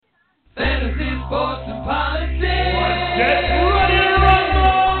sports, and politics. Get ready to rumble!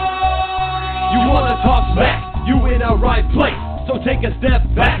 You wanna talk smack? You in the right place. So take a step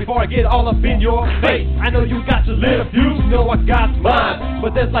back before I get all up in your face. I know you got your little views, know I got mine,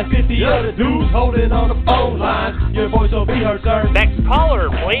 but there's like 50 other dudes holding on the phone line. Your voice will be heard, sir. Next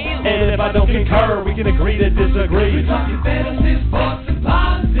caller, please. And if I don't concur, we can agree to disagree. We're talking fantasy, sports, and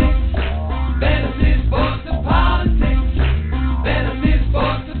politics. Fantasy, sports, and politics. Fantasy,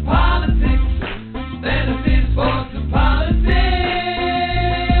 sports, and politics. Fantasy, sports, and politics.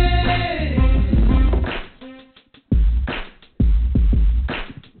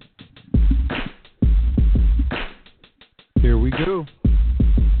 Here we go.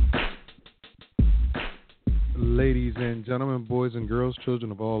 Ladies and gentlemen, boys and girls,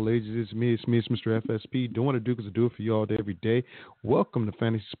 children of all ages, it's me, it's Mr. FSP, doing what I do because I do it for you all day, every day. Welcome to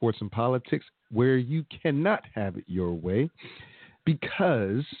Fantasy Sports and Politics, where you cannot have it your way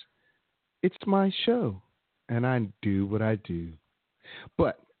because it's my show and I do what I do.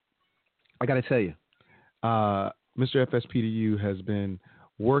 But I got to tell you, Mr. FSPDU has been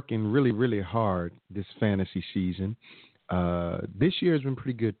working really, really hard this fantasy season. This year has been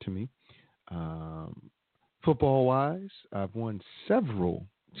pretty good to me. Football-wise, I've won several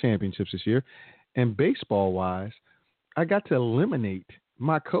championships this year. And baseball-wise, I got to eliminate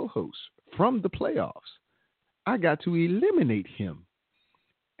my co-host from the playoffs. I got to eliminate him.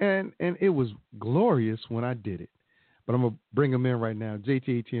 And it was glorious when I did it. But I'm going to bring him in right now.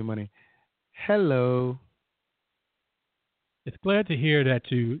 JTAT Money, hello. It's glad to hear that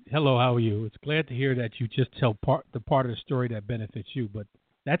you. Hello, how are you? It's glad to hear that you just tell the part of the story that benefits you, but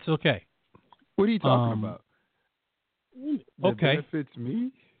that's okay. What are you talking about? That okay. benefits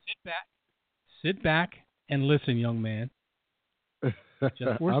me? Sit back and listen, young man.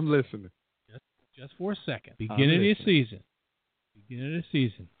 I'm listening. Just for a second. Beginning of the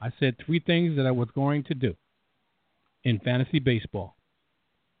season, I said three things that I was going to do in fantasy baseball,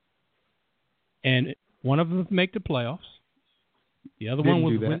 and one of them was make the playoffs. The other one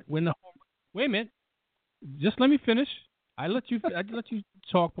was win the home. Wait a minute. Just let me finish. I let you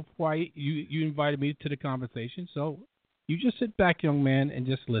talk before you invited me to the conversation. So you just sit back, young man, and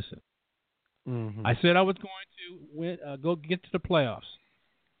just listen. Mm-hmm. I said I was going to win, go get to the playoffs.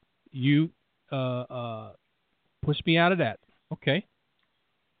 You pushed me out of that. Okay.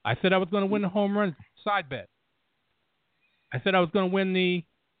 I said I was going to win the home run side bet. I said I was going to win the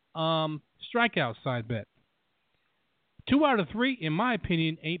strikeout side bet. 2 out of 3, in my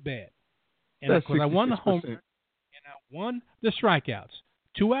opinion, ain't bad. And because I won the home run and I won the strikeouts.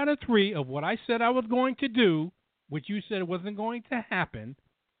 2 out of 3 of what I said I was going to do, which you said wasn't going to happen,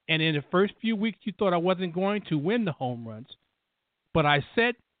 and in the first few weeks you thought I wasn't going to win the home runs. But I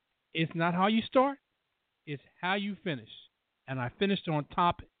said it's not how you start, it's how you finish. And I finished on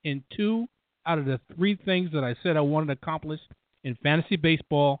top in 2 out of the 3 things that I said I wanted to accomplish in fantasy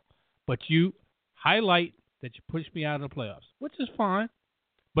baseball, but you highlight that you pushed me out of the playoffs, which is fine.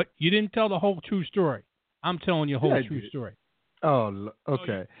 But you didn't tell the whole true story. I'm telling you the whole true story. Oh,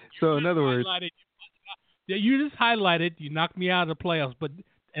 okay. So in other words, you just highlighted. You knocked me out of the playoffs, but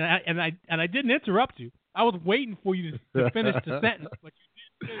and I didn't interrupt you. I was waiting for you to finish the sentence, but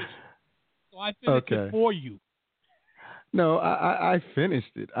you didn't finish it. So I finished it for you. No, I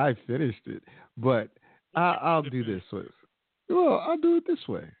finished it. But I'll do this way. Well, I'll do it this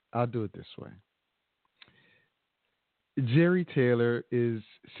way. Jerry Taylor is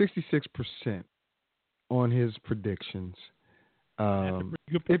 66% on his predictions. In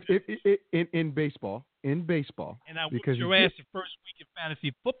baseball. And I whooped your ass the first week in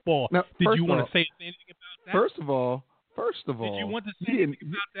fantasy football. Now, did you want to say anything about that? First of all, did you want to say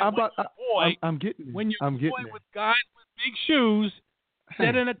anything about that? I'm getting it. When your boy with guys with big shoes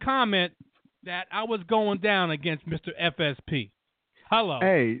said in a comment that I was going down against Mr. FSP. Hello.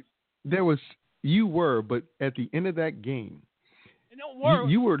 Hey, you were, but at the end of that game,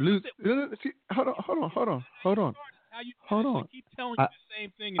 you were losing. Hold on. I keep telling you the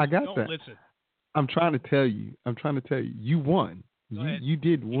same thing, and I got you don't that. listen. I'm trying to tell you. You won. You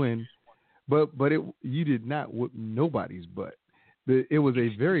did win, but you did not whoop nobody's butt. It was a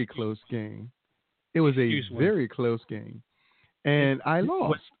very close game. Very close game, and I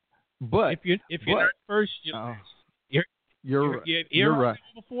lost. But if you're not first, you're right.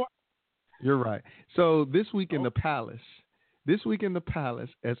 You're right. So this week in the Palace,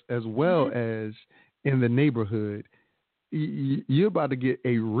 as well as in the neighborhood, you're about to get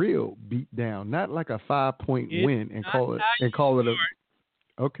a real beat down, not like a 5-point win and call it a.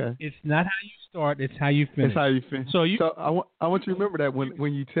 Okay. It's not how you start; it's how you finish. So I want you to remember that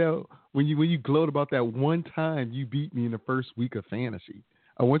when you gloat about that one time you beat me in the first week of fantasy.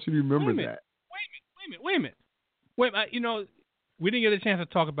 I want you to remember that. Wait Wait a minute. We didn't get a chance to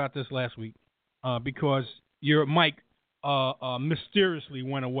talk about this last week because your mic mysteriously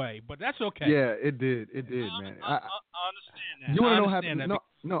went away, but that's okay. Yeah, it did. It did, man. I understand that. You want to know what happened? happened?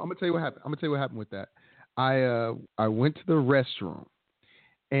 No, I'm gonna tell you what happened. I'm gonna tell you what happened with that. I went to the restroom,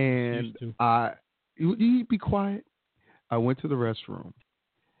 and you be quiet. I went to the restroom,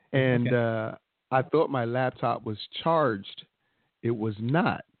 and I thought my laptop was charged. It was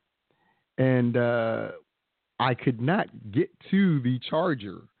not, and I could not get to the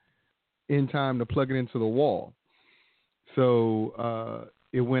charger in time to plug it into the wall. So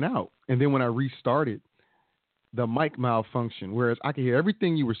it went out. And then when I restarted, the mic malfunctioned, whereas I could hear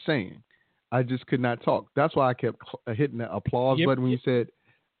everything you were saying. I just could not talk. That's why I kept hitting the applause button when you said,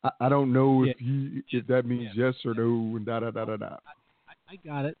 I don't know if that means yes or no, and da-da-da-da-da. I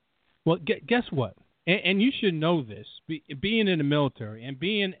got it. Well, guess what? And you should know this. Being in the military and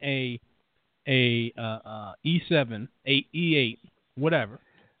being a E7, a E8, whatever.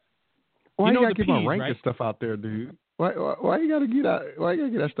 Why you gotta get my P's, rank right? and stuff out there, dude? Why you gotta get out? Why you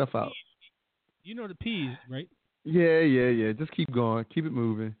gotta get that stuff out? You know the P's, right? Yeah. Just keep going. Keep it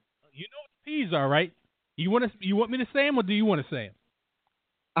moving. You know what the P's are, right? You want me to say them, or do you want to say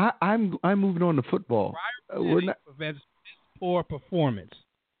them? I'm moving on to football. We're not prevents poor performance.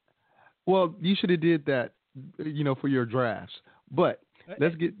 Well, you should have did that, for your drafts. But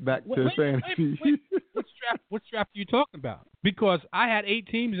let's get back to fantasy. What draft are you talking about? Because I had 8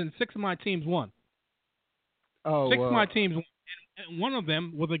 teams and 6 of my teams won. Oh, 6 of my teams won, and one of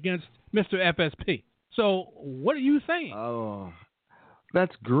them was against Mr. FSP. So what are you saying? Oh,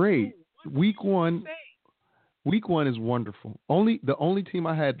 that's great. Week one is wonderful. The only team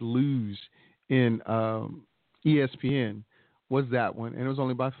I had lose in ESPN was that one, and it was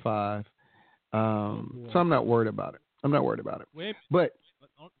only by 5. So I'm not worried about it. Wait, but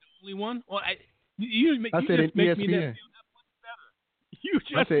only one? Well, I said just make ESPN. me that feel that much better. You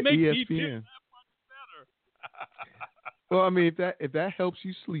just I said make ESPN. me feel that much better. Well, I mean, if that helps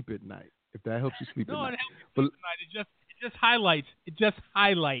you sleep at night, at night. No, it helps you sleep at night. It just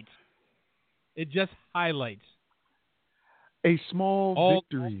highlights. A small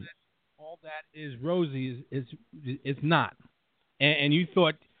victory. All that is rosy is not. And you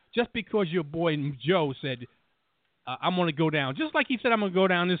thought just because your boy Joe said I'm going to go down, just like he said I'm going to go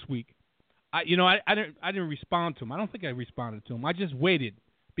down this week. I didn't respond to him. I don't think I responded to him. I just waited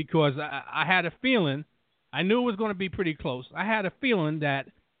because I had a feeling. I knew it was going to be pretty close. I had a feeling that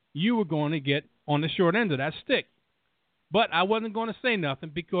you were going to get on the short end of that stick. But I wasn't going to say nothing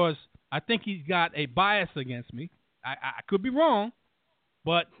because I think he's got a bias against me. I could be wrong,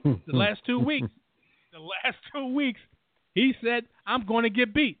 but the last 2 weeks, he said I'm going to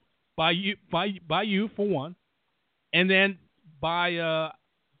get beat by you for one, and then by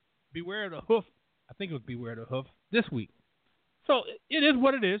Beware of the Hoof. I think it was Beware of the Hoof this week. So it is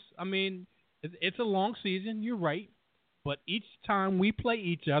what it is. I mean, it's a long season. You're right, but each time we play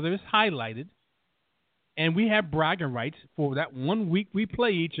each other is highlighted. And we have bragging rights for that 1 week we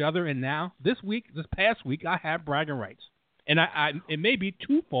play each other, and now this past week, I have bragging rights, and it may be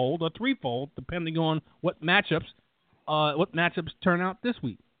twofold or threefold depending on what matchups turn out this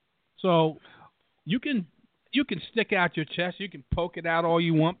week. So you can stick out your chest, you can poke it out all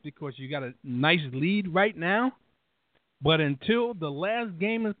you want because you got a nice lead right now, but until the last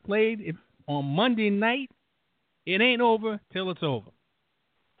game is played on Monday night, it ain't over till it's over.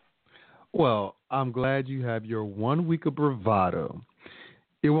 Well, I'm glad you have your 1 week of bravado.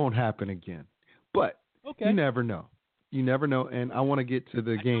 It won't happen again. But You never know. And I want to get to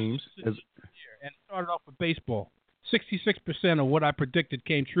the games. And started off with baseball. 66% of what I predicted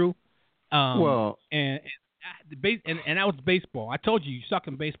came true. And that was baseball. I told you suck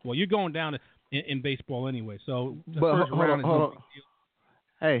in baseball. You're going down in baseball anyway. So the first round is no big deal.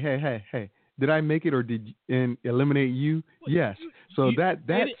 Hey. Did I make it or did you eliminate you? Yes. So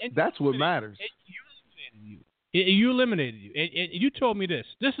that's what matters. You eliminated you. And you told me this.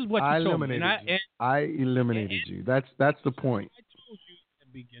 This is what you told me. I eliminated you. That's the point. I told you at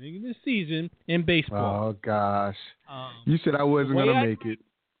the beginning of the season in baseball. Oh, gosh. You said I wasn't going to make it.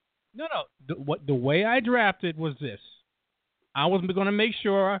 No. The way I drafted was this. I was going to make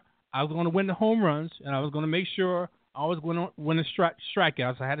sure I was going to win the home runs, and I was going to make sure I was going to win the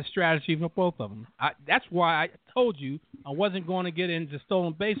strikeouts. I had a strategy for both of them. That's why I told you I wasn't going to get into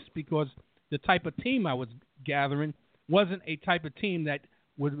stolen bases because the type of team I was gathering wasn't a type of team that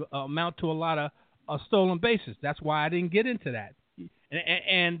would amount to a lot of stolen bases. That's why I didn't get into that.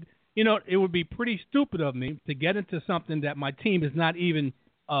 And it would be pretty stupid of me to get into something that my team is not even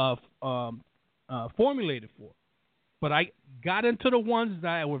formulated for. But I got into the ones that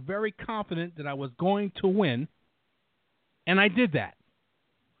I were very confident that I was going to win, and I did that.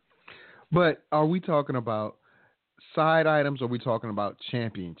 But are we talking about side items or are we talking about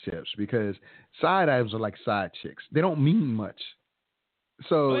championships? Because side items are like side chicks. They don't mean much.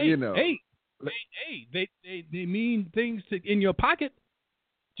 So, Hey, you know. they mean things in your pocket,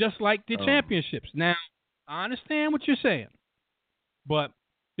 just like the championships. Now, I understand what you're saying, but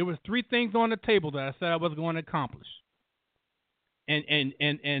there was 3 things on the table that I said I was going to accomplish.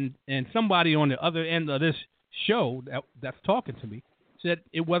 And somebody on the other end of this show that's talking to me said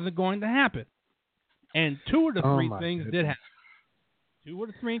it wasn't going to happen. And 2 of the 3 things did happen. 2 of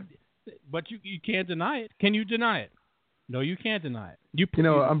the 3, but you can't deny it. Can you deny it? No, you can't deny it.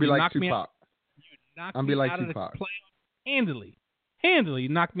 I'm be like Tupac. I'm be like Tupac. Handily, you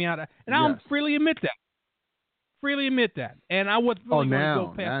knocked me out. And I'll freely admit that. And I was really going to go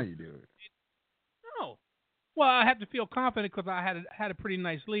past. Now you do it. No. Well, I have to feel confident because I had a pretty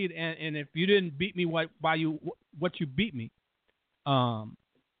nice lead, and if you didn't beat me what you beat me, and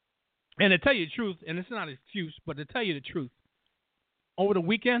to tell you the truth, and it's not an excuse, but to tell you the truth, over the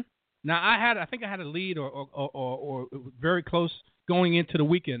weekend, now I think I had a lead or very close going into the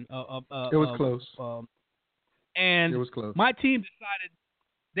weekend. It was close. And it was close. My team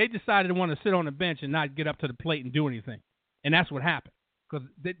decided to want to sit on the bench and not get up to the plate and do anything, and that's what happened because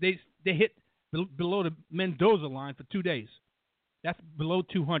they hit below the Mendoza line for 2 days. That's below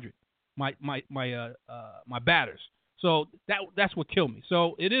 200. My batters. So that's what killed me.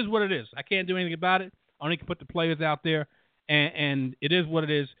 So it is what it is. I can't do anything about it. I only can put the players out there, and it is what it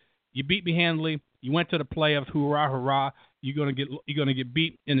is. You beat me handily. You went to the playoffs. Hurrah, hurrah! You're gonna get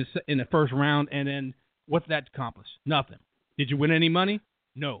beat in the first round, and then what's that accomplish? Nothing. Did you win any money?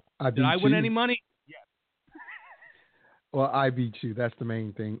 No. Did I win any money? Yes. Well, I beat you. That's the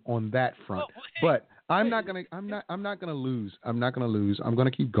main thing on that front. But I'm not gonna lose. I'm not gonna lose. I'm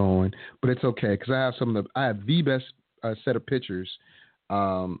gonna keep going. But it's okay because I have the best set of pitchers.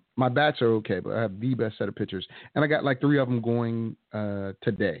 My bats are okay, but I have the best set of pitchers, and I got like 3 of them going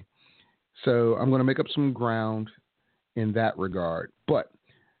today. So I'm gonna make up some ground in that regard. But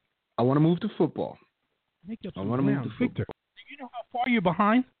I want to move to football. I want to move to football. Do you know how far you're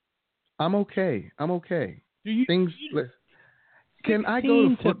behind? I'm okay. Do you? Can I go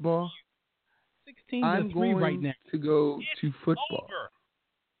to football? 16 to 3 right now. To go to football.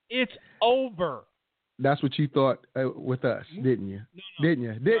 It's over. That's what you thought with us, didn't you?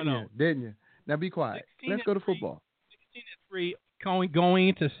 No. Didn't you? Now be quiet. Let's go to football. 16 to 3 going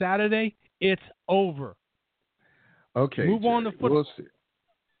into Saturday. It's over. Okay. Move on to football.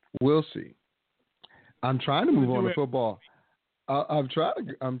 We'll see. I'm trying to move on to football. I'm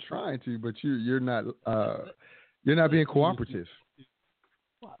trying to, but you're not being cooperative.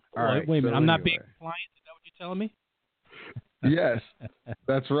 All right. Wait a minute. I'm not being compliant. Is that what you're telling me? Yes,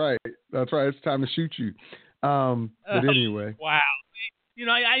 that's right. It's time to shoot you. But anyway. Wow.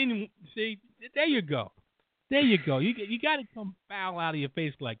 I didn't see. There you go. You got to come foul out of your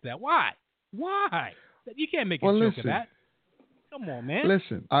face like that. Why? You can't make a joke of that. Come on, man.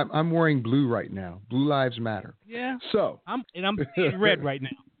 Listen, I'm wearing blue right now. Blue Lives Matter. Yeah. So I'm seeing red right now.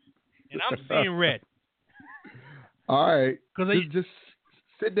 And I'm seeing red. All right. Just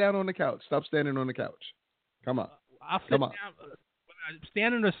sit down on the couch. Stop standing on the couch. Come on. I'll sit down. Whether I'm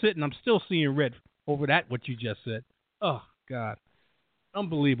standing or sitting, I'm still seeing red over that, what you just said. Oh, God.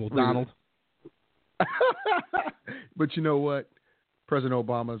 Unbelievable, Donald. But you know what? President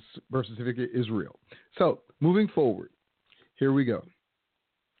Obama's birth certificate is real. So, moving forward, here we go.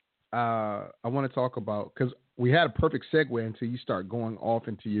 I want to talk about, because we had a perfect segue until you start going off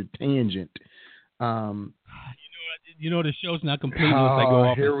into your tangent. The show's not complete unless I go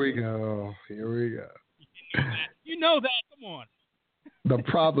off. Here we go. You know that. Come on. The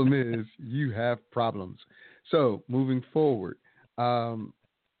problem is you have problems. So, moving forward. One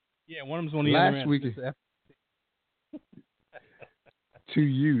of them's on the other end. Last week. To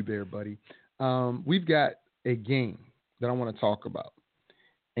you there, buddy. We've got a game that I want to talk about.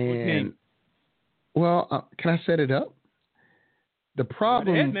 And, well, can I set it up? The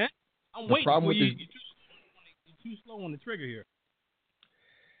problem. Go ahead, man. I'm waiting for you. You're too slow on the trigger here.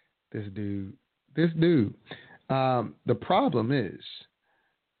 This dude. The problem is,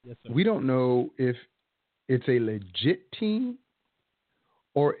 yes, sir, we don't know if it's a legit team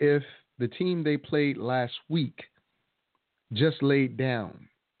or if the team they played last week just laid down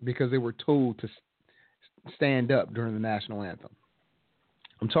because they were told to stand up during the national anthem.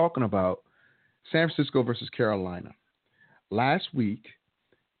 I'm talking about San Francisco versus Carolina. Last week,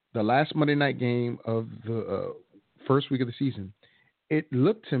 the last Monday night game of the first week of the season, it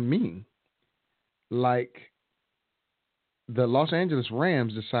looked to me like the Los Angeles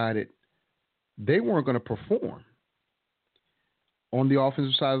Rams decided they weren't going to perform on the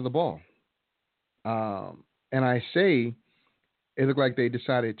offensive side of the ball. And I say it looked like they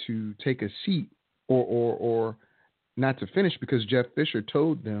decided to take a seat or not to finish because Jeff Fisher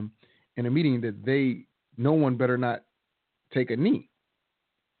told them in a meeting that no one better not take a knee.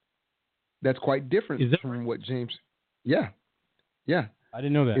 That's quite different from what James. Yeah. I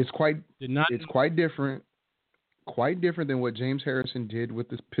didn't know that. It's quite different. Quite different than what James Harrison did with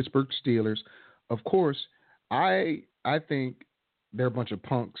the Pittsburgh Steelers. Of course, I think they're a bunch of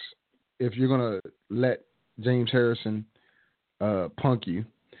punks if you're gonna let James Harrison punk you.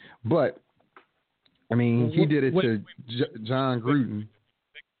 But I mean, he did it to John Gruden.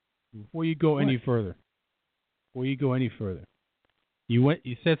 Before you go any further, you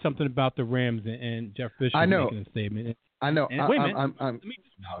said something about the Rams and Jeff Fisher making a statement. I know. Wait a minute.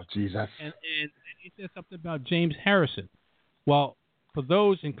 Oh, Jesus. And you said something about James Harrison. Well, for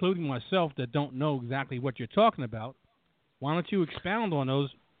those, including myself, that don't know exactly what you're talking about, why don't you expound on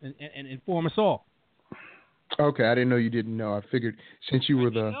those and inform us all? Okay, I didn't know you didn't know. I figured since you were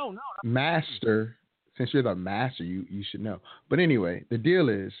the master, since you're the master, you should know. But anyway, the deal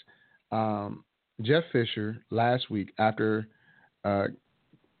is, Jeff Fisher last week after,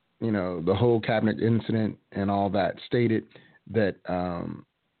 the whole cabinet incident and all that, stated that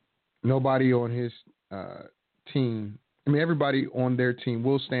nobody on his team, everybody on their team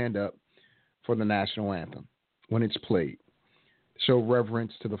will stand up for the national anthem when it's played, show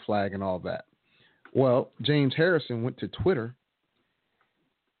reverence to the flag and all that. Well, James Harrison went to Twitter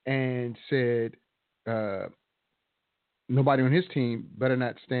and said nobody on his team better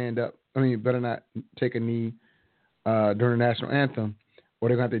not stand up. Better not take a knee during the national anthem, or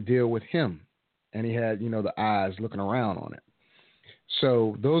they're going to have to deal with him. And he had, the eyes looking around on it.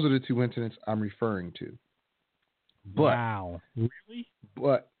 So those are the two incidents I'm referring to. But, wow. Really?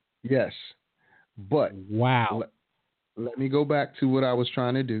 But, yes. But, wow. Let me go back to what I was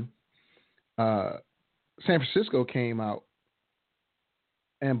trying to do. San Francisco came out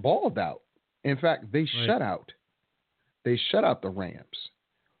and balled out. In fact, they shut out the Rams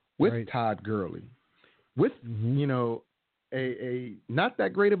with Todd Gurley, with, a not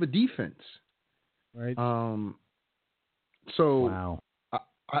that great of a defense. Right. So wow.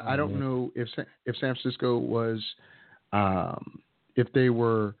 I don't know if San Francisco was, if they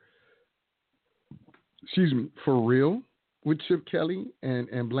were, for real with Chip Kelly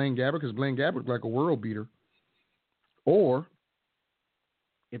and Blaine Gabbert, because Blaine Gabbert was like a world beater, or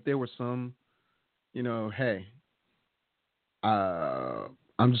if there was some, hey,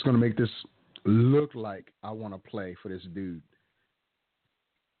 I'm just going to make this look like I want to play for this dude.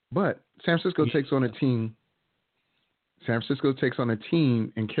 But San Francisco takes on a team. San Francisco takes on a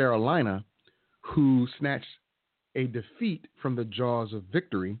team in Carolina who snatched a defeat from the jaws of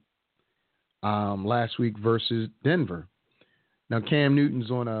victory last week versus Denver. Now Cam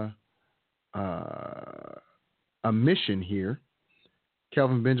Newton's on a mission here.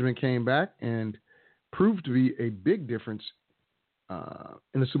 Kelvin Benjamin came back and proved to be a big difference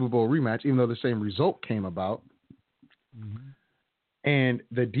in the Super Bowl rematch, even though the same result came about. Mm-hmm. And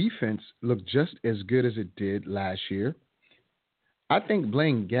the defense looked just as good as it did last year. I think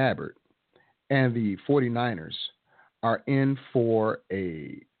Blaine Gabbert and the 49ers are in for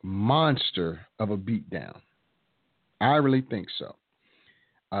a monster of a beatdown. I really think so.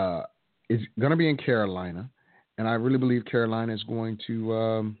 It's going to be in Carolina, and I really believe Carolina is going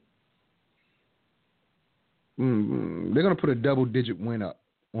to they're going to put a double-digit win up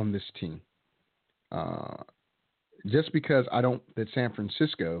on this team. Just because that San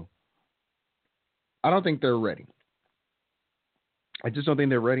Francisco, I don't think they're ready. I just don't think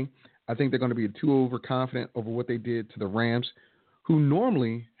they're ready. I think they're going to be too overconfident over what they did to the Rams, who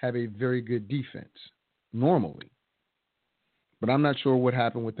normally have a very good defense. Normally. But I'm not sure what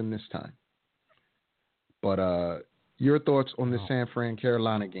happened with them this time. But your thoughts on the San Fran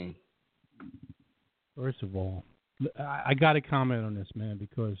Carolina game? First of all, I got to comment on this, man,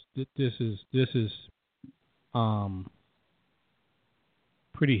 because this is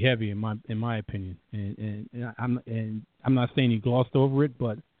pretty heavy in my opinion, and I'm not saying you glossed over it,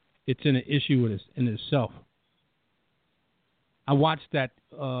 but it's an issue in itself. I watched that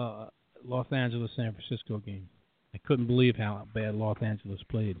Los Angeles San Francisco game. I couldn't believe how bad Los Angeles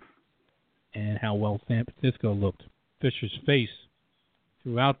played and how well San Francisco looked. Fisher's face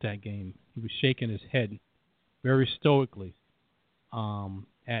throughout that game, he was shaking his head very stoically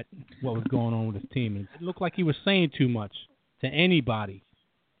at what was going on with his team. And it looked like he was saying too much to anybody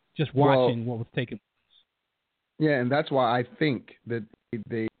just watching what was taking place. Yeah, and that's why I think that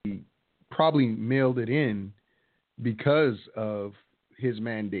they probably mailed it in because of his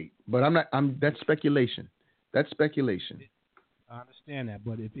mandate. But that's speculation. That's speculation. I understand that,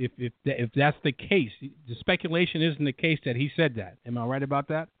 but if that's the case, the speculation isn't the case that he said that. Am I right about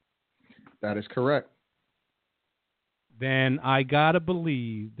that? That is correct. Then I gotta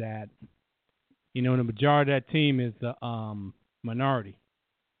believe that, the majority of that team is the minority,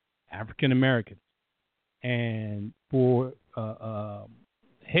 African American, and for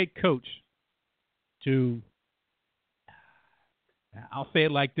head coach to, I'll say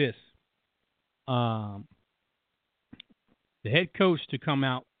it like this, the head coach to come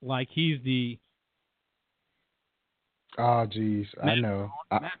out like he's the I know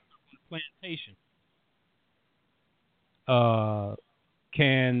plantation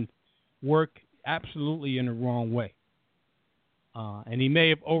can work absolutely in the wrong way, and he may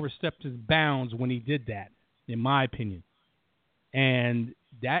have overstepped his bounds when he did that, in my opinion, and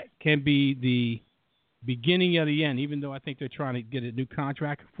that can be the beginning of the end. Even though I think they're trying to get a new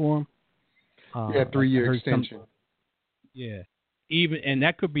contract for him, 3-year extension. And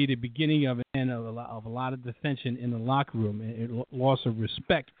that could be the beginning of an end of a lot of dissension in the locker room and loss of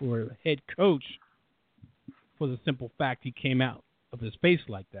respect for a head coach for the simple fact he came out of his face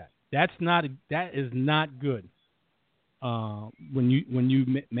like that. That is not good. When you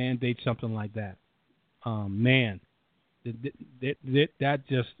mandate something like that, man, that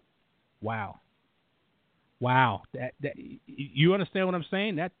just wow. That you understand what I'm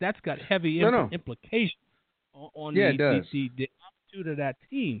saying? That's got heavy implications on the attitude of that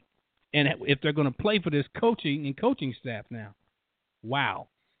team, and if they're going to play for this coaching staff now. Wow.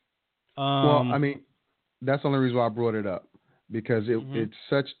 Well, I mean, that's the only reason why I brought it up, because it's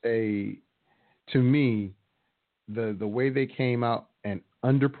such a, to me, the way they came out and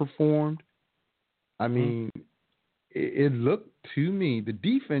underperformed. I mean, it looked to me, the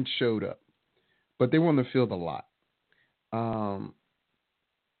defense showed up, but they were on the field a lot.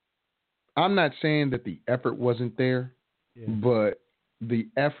 I'm not saying that the effort wasn't there, but the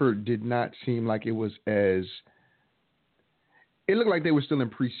effort did not seem like it was as. It looked like they were still in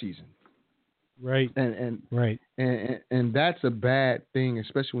preseason, right? And that's a bad thing,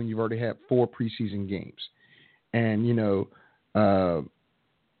 especially when you've already had 4 preseason games, and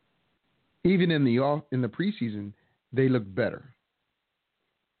even in the preseason they look better.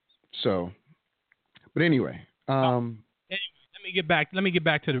 So, but anyway. Let me get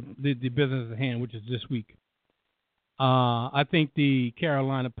back to the business at hand, which is this week. I think the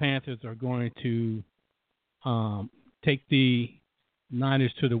Carolina Panthers are going to take the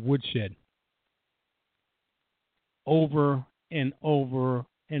Niners to the woodshed over and over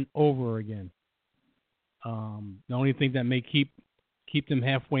and over again. The only thing that may keep them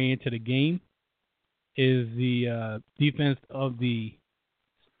halfway into the game is the defense of the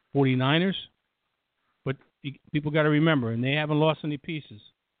 49ers. But people got to remember, and they haven't lost any pieces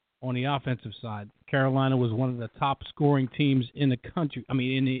on the offensive side. Carolina was one of the top scoring teams in the country. I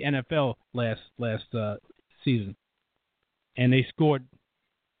mean, in the NFL last season, and they scored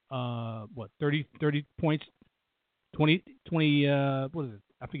 30 points, 20 what is it?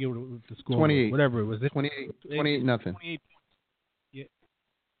 I forget what the score 28. was. Whatever it was. 28 nothing. 28 points. Yeah.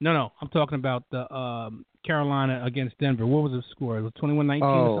 No, I'm talking about the Carolina against Denver. What was the score? It was 21-19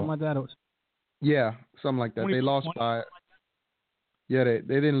 or something like that. It was. Yeah, something like that. They lost by. Yeah, they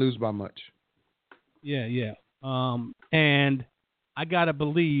didn't lose by much. Yeah. And I gotta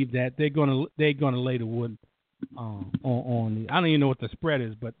believe that they're gonna lay the wood on the. I don't even know what the spread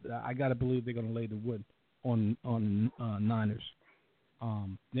is, but I gotta believe they're gonna lay the wood on Niners.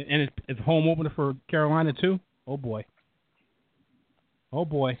 And it's home opener for Carolina too. Oh boy. Well,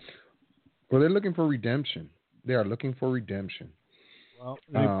 they're looking for redemption. They are looking for redemption. Well,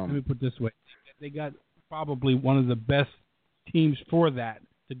 let me put it this way: they got probably one of the best teams for that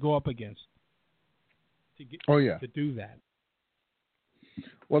to go up against. To do that.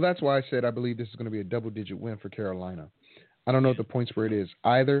 Well, that's why I said I believe this is going to be a double-digit win for Carolina. I don't know what the point spread is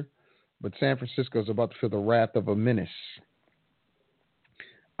either, but San Francisco is about to feel the wrath of a menace.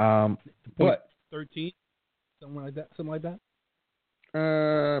 But 13, something like that.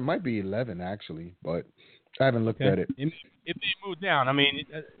 It might be 11 actually, but I haven't looked at it. If they move down, I mean,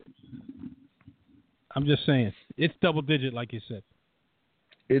 I'm just saying it's double-digit, like you said.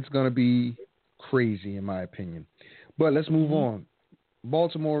 It's going to be crazy, in my opinion. But let's move on.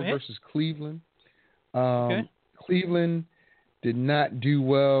 Baltimore versus Cleveland. Cleveland did not do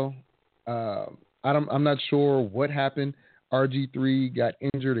well. I'm not sure what happened. RG3 got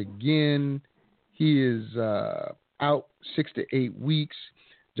injured again. He is out 6 to 8 weeks.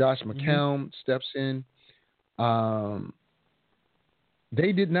 Josh McCown steps in.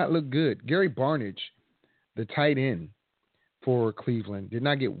 They did not look good. Gary Barnidge, the tight end for Cleveland, did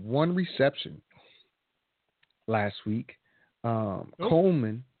not get one reception last week.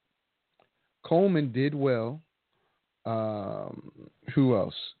 Coleman did well. Who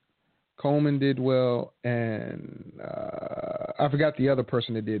else? Coleman did well, and I forgot the other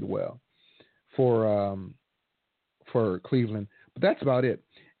person that did well for Cleveland. But that's about it.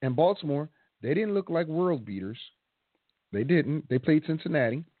 And Baltimore, they didn't look like world beaters. They didn't. They played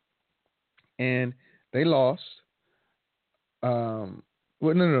Cincinnati, and they lost.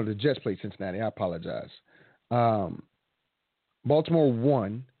 No, the Jets played Cincinnati. I apologize. Baltimore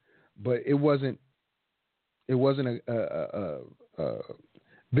won, but it wasn't a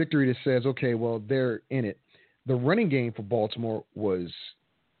victory that says, okay, well, they're in it. The running game for Baltimore was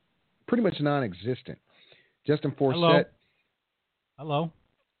pretty much non-existent. Justin Forsett. Hello.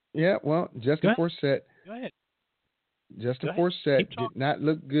 Yeah, well, Justin Forsett. Go ahead. Justin Forsett did not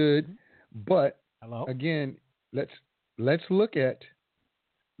look good, but again, let's look at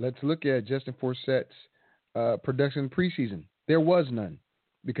Justin Forsett's production preseason. There was none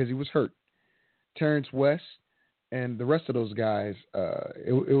because he was hurt. Terrence West and the rest of those guys,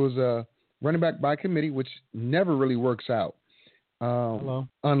 it was a running back by committee, which never really works out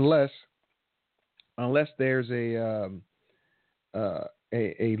unless there's a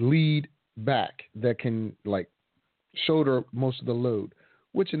lead back that can like shoulder most of the load,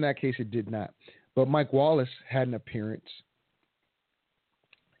 which in that case it did not. But Mike Wallace had an appearance.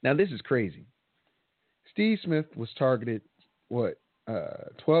 Now this is crazy. Steve Smith was targeted 12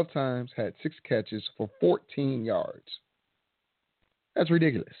 times, had 6 catches for 14 yards. That's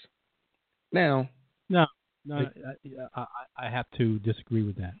ridiculous. Now, no, I have to disagree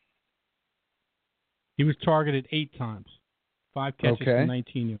with that. He was targeted 8 times, 5 catches for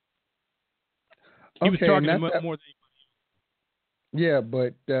 19 yards. He was targeted more than anybody. Yeah,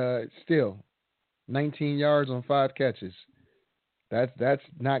 but still, 19 yards on 5 catches. That's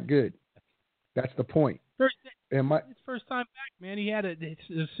not good. That's the point. His first time back, man. He had a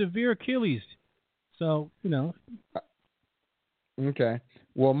severe Achilles. So, Okay.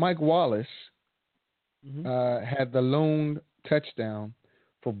 Well, Mike Wallace had the lone touchdown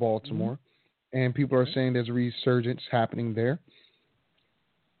for Baltimore, and people are saying there's a resurgence happening there.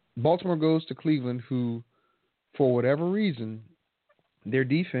 Baltimore goes to Cleveland, who, for whatever reason, their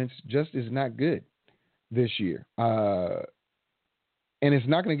defense just is not good this year. And it's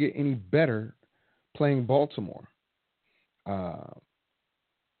not going to get any better playing Baltimore.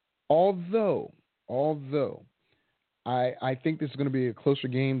 Although I think this is going to be a closer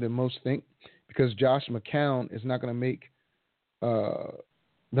game than most think, because Josh McCown is not going to make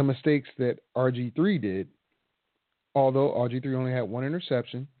the mistakes that RG3 did. Although RG3 only had 1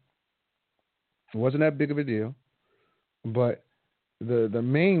 interception, it wasn't that big of a deal. But the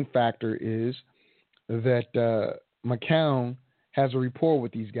main factor is that McCown has a rapport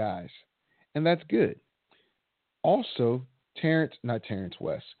with these guys, and that's good. Also, Terrence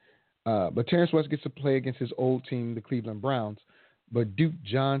West gets to play against his old team, the Cleveland Browns, but Duke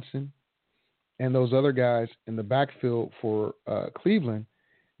Johnson and those other guys in the backfield for Cleveland,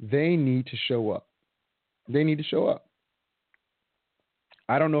 they need to show up.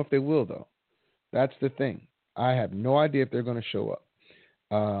 I don't know if they will, though. That's the thing. I have no idea if they're going to show up.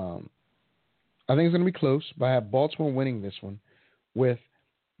 I think it's going to be close, but I have Baltimore winning this one with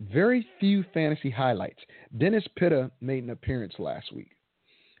very few fantasy highlights. Dennis Pitta made an appearance last week.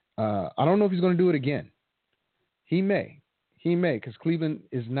 I don't know if he's going to do it again. He may, because Cleveland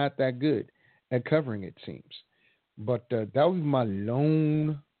is not that good at covering, it seems. But that was my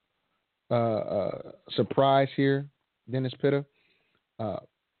lone surprise here, Dennis Pitta.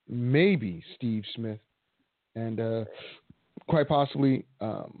 Maybe Steve Smith, and quite possibly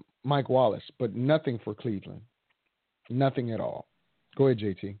Mike Wallace, but nothing for Cleveland. Nothing at all. Go ahead,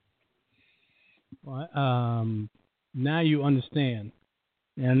 JT. Well, now you understand.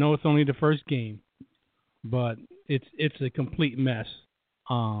 And I know it's only the first game, but it's a complete mess.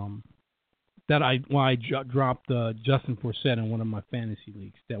 That I dropped Justin Forsett in one of my fantasy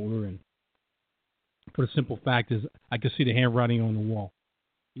leagues that we're in. For the simple fact is, I could see the handwriting on the wall.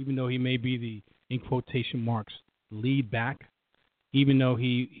 Even though he may be the, in quotation marks, lead back, even though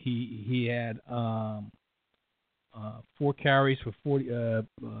he had 4 carries for 40. I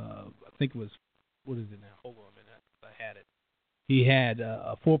think it was, what is it now? Hold on a minute, I had it. He had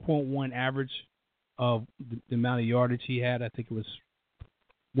a 4.1 average of the amount of yardage he had. I think it was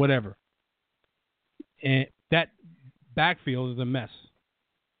whatever. And that backfield is a mess.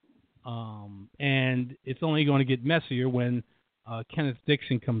 And it's only going to get messier when Kenneth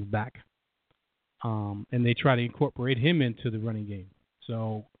Dixon comes back, and they try to incorporate him into the running game.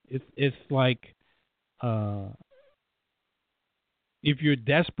 So it's like If you're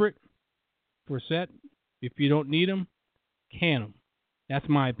desperate for Set, if you don't need him, can him. That's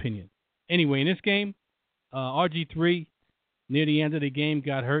my opinion. Anyway, in this game, RG3 near the end of the game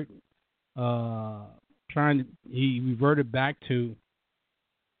got hurt. He reverted back to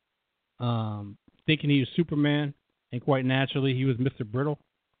thinking he was Superman, and quite naturally, he was Mr. Brittle,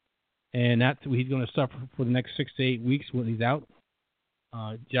 and that's what he's going to suffer for the next 6 to 8 weeks when he's out.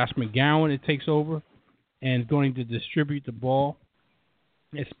 Josh McGowan, it takes over and is going to distribute the ball,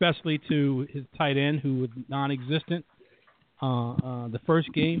 especially to his tight end, who was non-existent the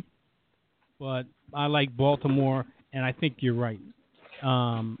first game. But I like Baltimore, and I think you're right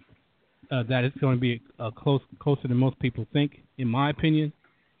that it's going to be closer than most people think, in my opinion.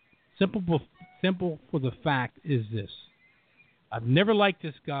 Simple for the fact is this. I've never liked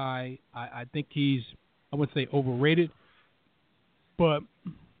this guy. I think he's, I wouldn't say overrated, but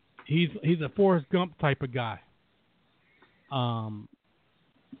he's a Forrest Gump type of guy.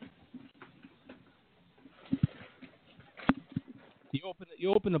 You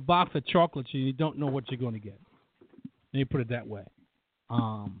open a box of chocolates and you don't know what you're going to get. Let me put it that way.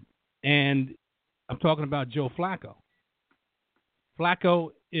 And I'm talking about Joe Flacco.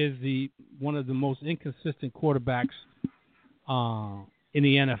 Flacco is one of the most inconsistent quarterbacks in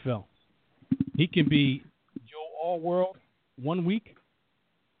the NFL. He can be Joe All-World one week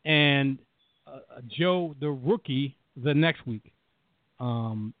and Joe the rookie the next week,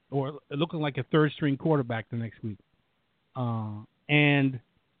 or looking like a third-string quarterback the next week. And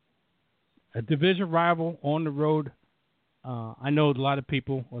a division rival on the road. I know a lot of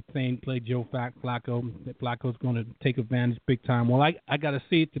people are saying play Joe Flacco. That Flacco's going to take advantage big time. Well, I got to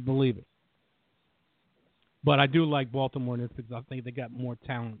see it to believe it. But I do like Baltimore in this because I think they got more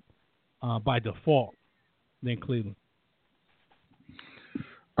talent by default than Cleveland.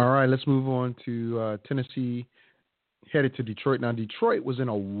 All right, let's move on to Tennessee, headed to Detroit. Now, Detroit was in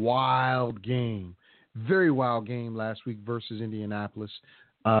a wild game, very wild game last week versus Indianapolis.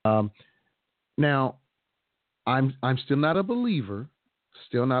 Now, I'm still not a believer,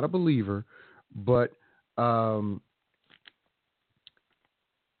 but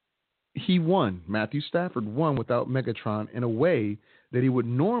he won. Matthew Stafford won without Megatron in a way that he would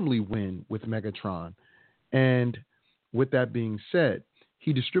normally win with Megatron. And with that being said,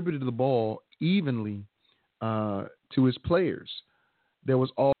 he distributed the ball evenly to his players. There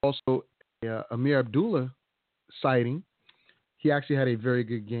was also Amir Abdullah sighting. He actually had a very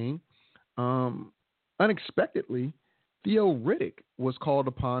good game. Unexpectedly, Theo Riddick was called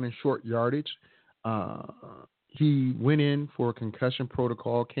upon in short yardage. He went in for a concussion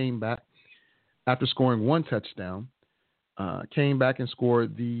protocol, came back after scoring one touchdown, came back and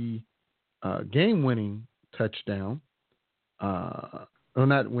scored the game-winning touchdown. Well,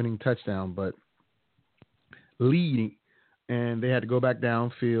 not winning touchdown, but leading. And they had to go back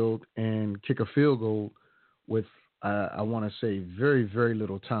downfield and kick a field goal with, I want to say, very, very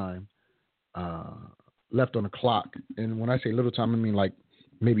little time left on the clock. And when I say little time, I mean like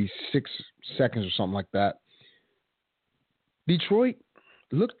maybe 6 seconds or something like that. Detroit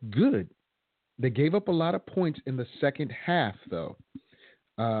looked good. They gave up a lot of points in the second half, though.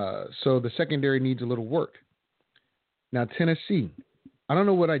 So the secondary needs a little work. Now, Tennessee, I don't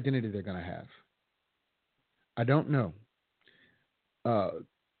know what identity they're going to have. I don't know.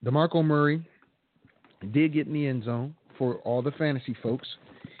 DeMarco Murray did get in the end zone for all the fantasy folks.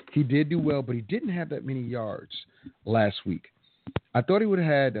 He did do well, but he didn't have that many yards last week. I thought he would have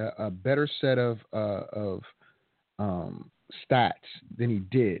had a better set of stats than he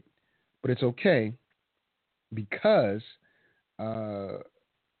did, but it's okay because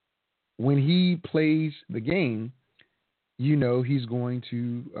when he plays the game, you know he's going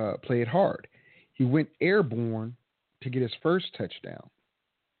to play it hard. He went airborne to get his first touchdown.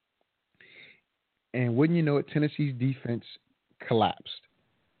 And wouldn't you know it, Tennessee's defense collapsed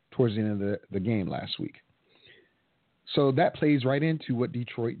towards the end of the game last week. So that plays right into what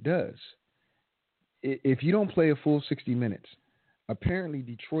Detroit does. If you don't play a full 60 minutes, apparently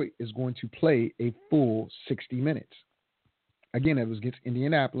Detroit is going to play a full 60 minutes. Again, it was against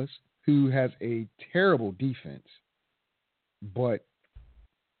Indianapolis, who has a terrible defense. But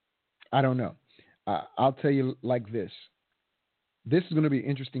I don't know. I'll tell you like this. This is going to be an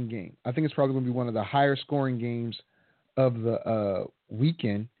interesting game. I think it's probably going to be one of the higher scoring games of the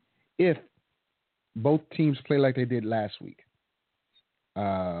weekend if both teams play like they did last week. But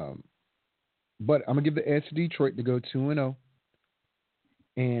I'm going to give the edge to Detroit to go 2-0.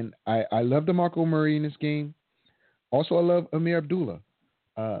 And I love DeMarco Murray in this game. Also, I love Amir Abdullah.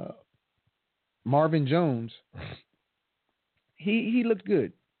 Marvin Jones, he looked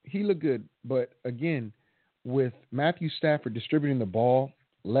good. he looked good. But again, with Matthew Stafford distributing the ball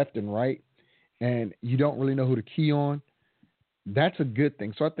left and right, and you don't really know who to key on, that's a good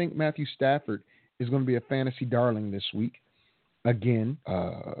thing. So I think Matthew Stafford is going to be a fantasy darling this week. Again,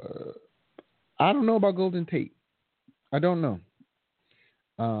 I don't know about Golden Tate. I don't know.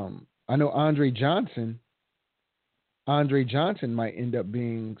 I know Andre Johnson might end up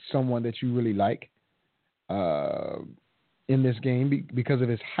being someone that you really like in this game because of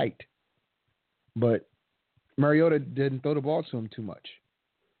his height. But Mariota didn't throw the ball to him too much.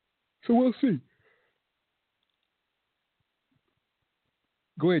 So we'll see.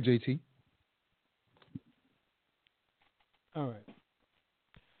 Go ahead, JT. All right.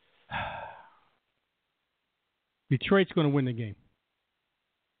 Detroit's going to win the game.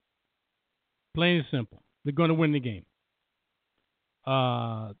 Plain and simple. They're going to win the game.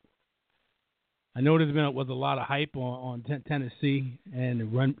 I know was a lot of hype on Tennessee and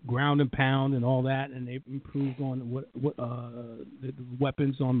the ground and pound and all that, and they've improved on the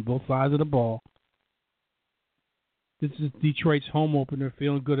weapons on both sides of the ball. This is Detroit's home opener,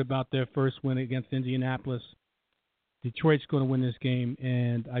 feeling good about their first win against Indianapolis. Detroit's going to win this game,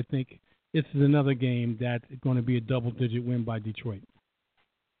 and I think this is another game that's going to be a double-digit win by Detroit.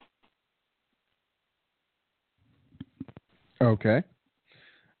 Okay.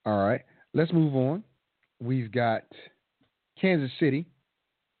 All right. Let's move on. We've got Kansas City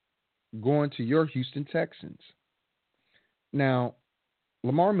going to your Houston Texans. Now,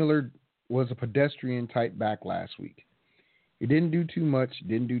 Lamar Miller was a pedestrian-type back last week. He didn't do too much,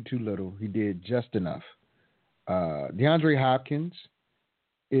 didn't do too little. He did just enough. DeAndre Hopkins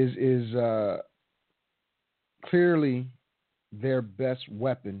is clearly their best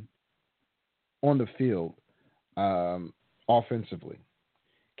weapon on the field offensively.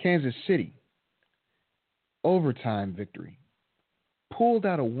 Kansas City, overtime victory, pulled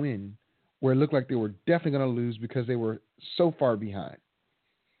out a win where it looked like they were definitely going to lose because they were so far behind.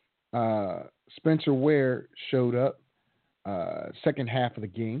 Spencer Ware showed up second half of the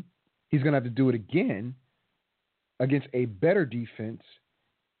game. He's going to have to do it again against a better defense.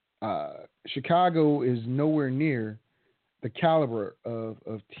 Chicago is nowhere near the caliber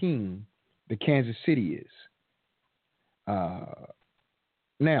of team that Kansas City is.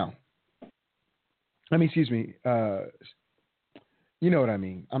 Now, excuse me. You know what I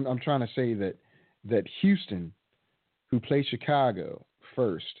mean. I'm trying to say that Houston, who plays Chicago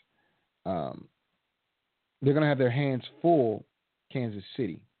first, they're going to have their hands full Kansas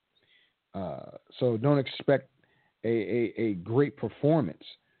City. So don't expect a great performance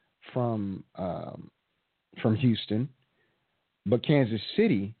from Houston. But Kansas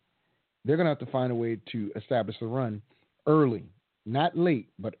City, they're going to have to find a way to establish the run early. Not late,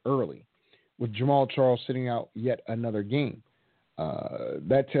 but early. With Jamal Charles sitting out yet another game.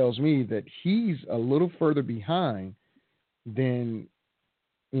 That tells me that he's a little further behind than,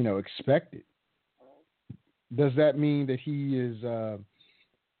 expected. Does that mean that he is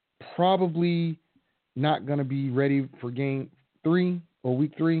probably not going to be ready for game 3 or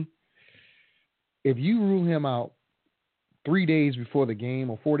week 3? If you rule him out 3 days before the game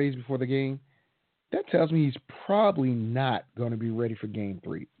or 4 days before the game, that tells me he's probably not going to be ready for game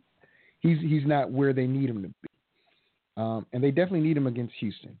 3. He's not where they need him to be. And they definitely need him against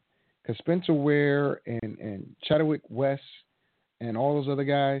Houston. Because Spencer Ware and Chadwick West and all those other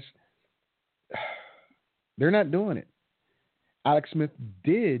guys, they're not doing it. Alex Smith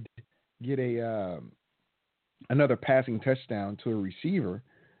did get another passing touchdown to a receiver.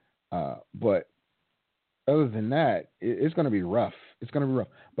 But other than that, it's going to be rough. It's going to be rough.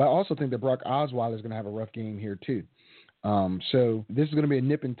 But I also think that Brock Osweiler is going to have a rough game here too. So this is going to be a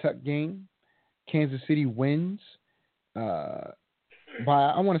nip and tuck game. Kansas City wins by,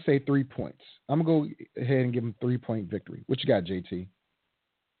 I want to say, 3 points. I'm going to go ahead and give them 3-point victory. What you got, JT?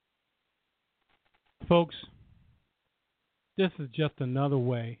 Folks, this is just another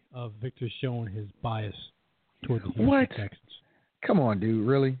way of Victor showing his bias toward the Houston Texans. Come on, dude.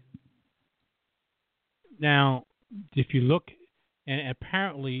 Really? Now, if you look, and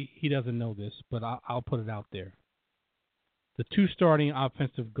apparently he doesn't know this, but I'll put it out there. The 2 starting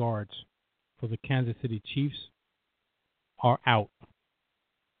offensive guards for the Kansas City Chiefs are out.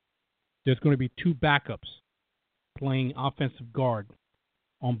 There's going to be 2 backups playing offensive guard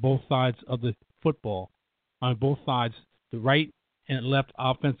on both sides of the football. On both sides, the right and left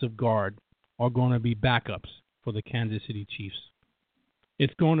offensive guard are going to be backups for the Kansas City Chiefs.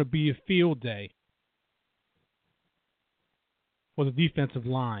 It's going to be a field day for the defensive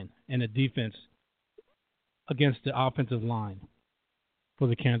line and the defense against the offensive line for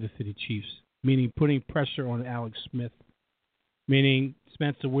the Kansas City Chiefs, meaning putting pressure on Alex Smith, meaning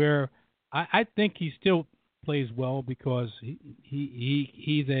Spencer Ware. I think he still plays well because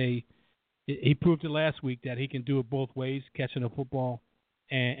he proved it last week that he can do it both ways, catching the football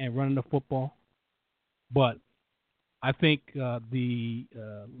and running the football. But I think the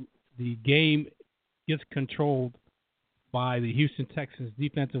game gets controlled by the Houston Texans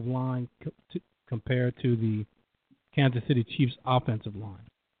defensive line compared to the Kansas City Chiefs offensive line,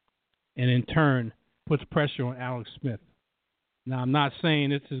 and in turn puts pressure on Alex Smith. Now, I'm not saying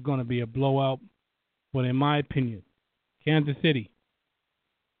this is going to be a blowout, but in my opinion, Kansas City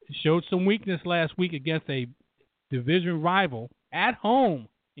showed some weakness last week against a division rival at home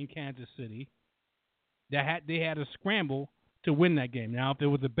in Kansas City. They had to scramble to win that game. Now, if there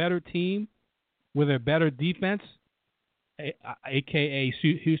was a better team with a better defense, a.k.a.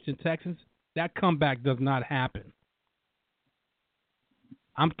 Houston Texans, that comeback does not happen.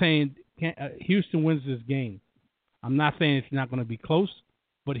 I'm saying Houston wins this game. I'm not saying it's not going to be close,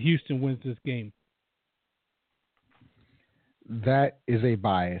 but Houston wins this game. That is a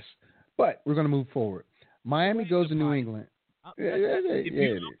bias. But we're going to move forward. Miami goes to New England. Wait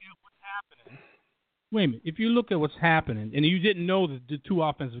a minute. If you look at what's happening, and you didn't know that the two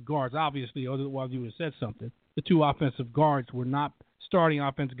offensive guards, obviously, otherwise you would have said something. The two offensive guards were not starting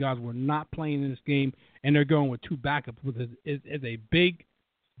offensive guards were not playing in this game, and they're going with two backups. Is a big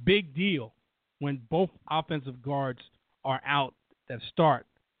deal when both offensive guards are out that start,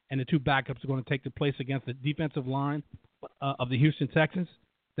 and the two backups are going to take the place against the defensive line of the Houston Texans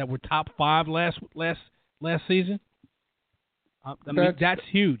that were top 5 last season. That's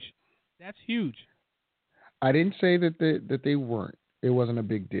huge. That's huge. I didn't say that they weren't. It wasn't a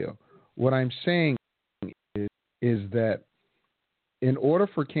big deal. What I'm saying is that in order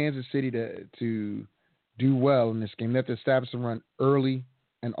for Kansas City to do well in this game, they have to establish a run early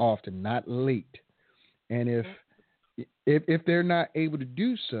and often, not late. And if they're not able to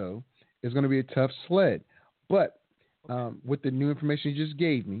do so, it's going to be a tough sled. But with the new information you just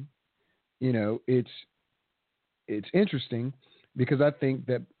gave me, it's interesting because I think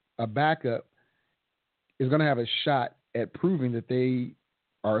that a backup is going to have a shot at proving that they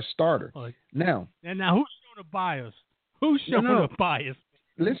are a starter. Now who's showing a bias? Who's showing a bias?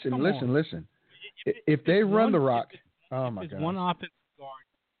 Listen. If they run the rock, oh my God. One offensive guard,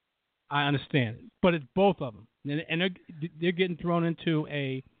 I understand it, but it's both of them, and they're getting thrown into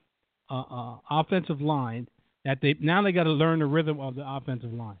a offensive line that they got to learn the rhythm of the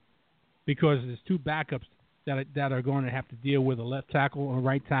offensive line because there's two backups that are going to have to deal with a left tackle and a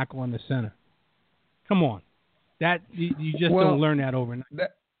right tackle in the center. Come on, that you just don't learn that overnight.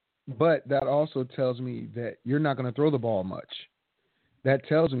 But that also tells me that you're not going to throw the ball much. That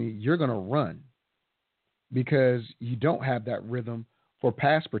tells me you're going to run because you don't have that rhythm for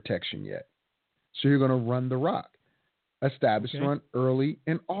pass protection yet. So you're going to run the rock. Establish run early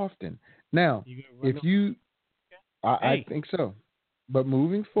and often. Now, I think so. But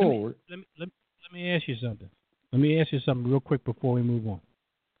moving forward. Let me ask you something. Let me ask you something real quick before we move on.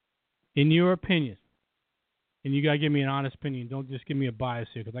 In your opinion, and you got to give me an honest opinion. Don't just give me a bias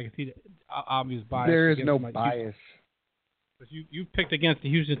here because I can see the obvious bias. There is no bias. Because you picked against the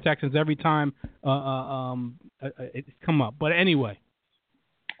Houston Texans every time it's come up. But anyway.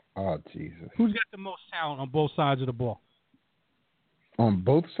 Oh, Jesus. Who's got the most talent on both sides of the ball? On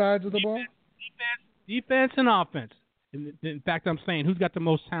both sides of the ball? Defense and offense. In fact, I'm saying who's got the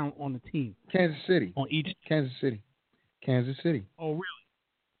most talent on the team? Kansas City. On each. Kansas City. Oh, really?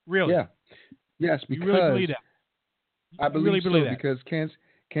 Really? Yeah. Yes, because you really believe that? I believe so because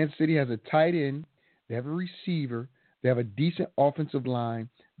Kansas City has a tight end, they have a receiver, they have a decent offensive line,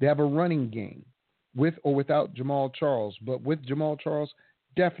 they have a running game with or without Jamal Charles, but with Jamal Charles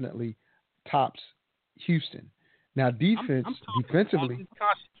definitely tops Houston. Now defensively,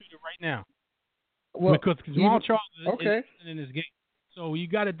 constituted right now. Well, because Jamal Charles is in this game, so you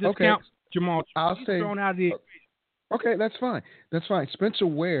got to discount Jamal Charles. He's thrown out of the equation. Okay, that's fine. Spencer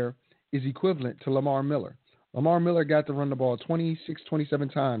Ware is equivalent to Lamar Miller. Lamar Miller got to run the ball 26, 27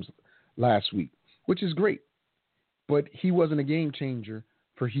 times last week, which is great. But he wasn't a game changer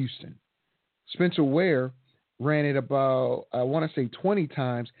for Houston. Spencer Ware ran it about, 20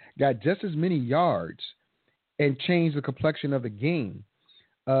 times, got just as many yards, and changed the complexion of the game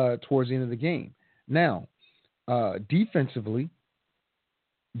towards the end of the game. Now, defensively,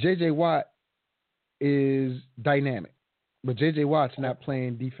 J.J. Watt is dynamic. But J.J. Watt's not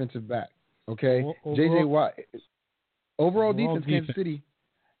playing defensive back, okay? J.J. Watt, overall defense,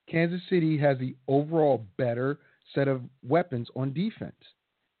 Kansas City has the overall better set of weapons on defense.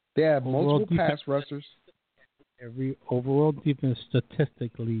 They have multiple pass rushers. Every overall defense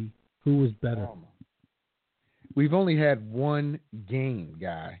statistically, who is better? We've only had one game,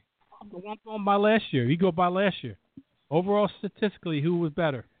 guy. The one going by last year. You go by last year. Overall, statistically, who was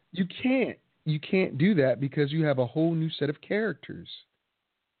better? You can't do that because you have a whole new set of characters.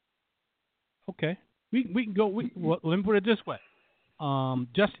 Okay, we can go. Well, let me put it this way: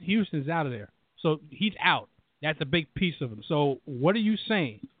 Justin Houston's out of there, so he's out. That's a big piece of him. So what are you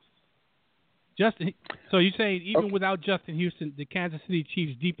saying, Justin? So you're saying even without Justin Houston, the Kansas City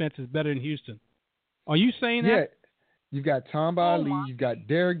Chiefs defense is better than Houston? Are you saying that? Yeah. You've got Tom Ali, you've got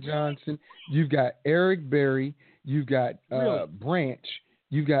Derek Johnson, you've got Eric Berry, you've got Branch,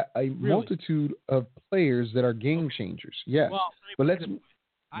 you've got a multitude of players that are game changers. Yes, well, but let's.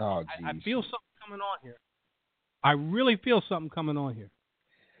 I feel something coming on here. I really feel something coming on here.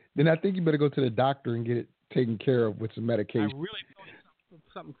 Then I think you better go to the doctor and get it taken care of with some medication. I really feel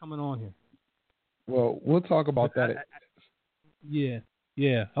something coming on here. Well, we'll talk about that. Yeah.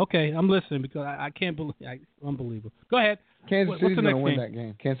 Okay, I'm listening because I can't believe. Unbelievable. Go ahead. Kansas City's going to win that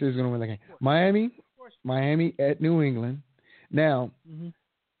game. Kansas City's going to win that game. Miami at New England. Now,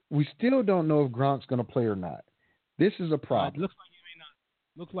 we still don't know if Gronk's going to play or not. This is a problem. Looks like he may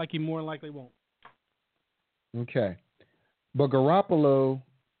not. Looks like he more than likely won't. Okay. But Garoppolo,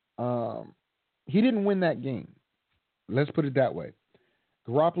 he didn't win that game. Let's put it that way.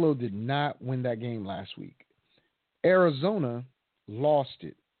 Garoppolo did not win that game last week. Arizona lost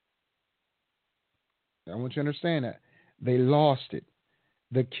it. I want you to understand that. They lost it.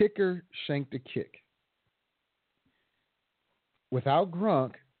 The kicker shanked the kick. Without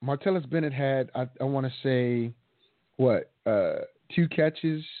Gronk, Martellus Bennett had, I want to say, 2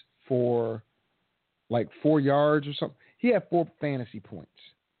 catches for like 4 yards or something. He had 4 fantasy points.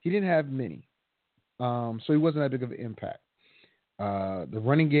 He didn't have many. So he wasn't that big of an impact. The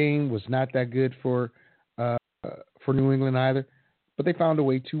running game was not that good for New England either, but they found a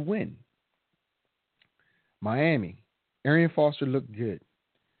way to win. Miami, Arian Foster looked good.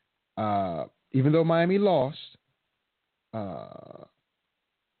 Even though Miami lost,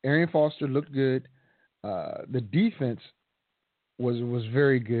 Arian Foster looked good. The defense was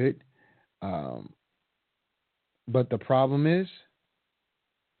very good. But the problem is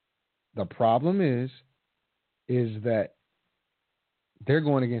that they're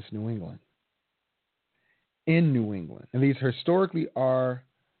going against New England. In New England. And these historically are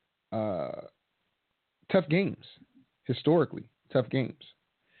tough games. Historically, tough games.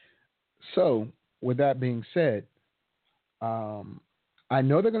 So, with that being said, I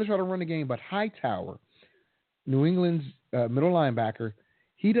know they're going to try to run the game, but Hightower, New England's middle linebacker,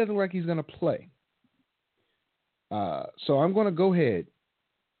 he doesn't look like he's going to play. So I'm going to go ahead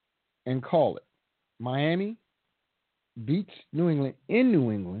and call it. Miami beats New England in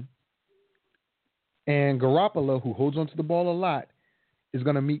New England, and Garoppolo, who holds onto the ball a lot, is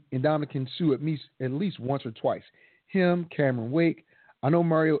going to meet Ndamukong Suh at least once or twice. Him, Cameron Wake. I know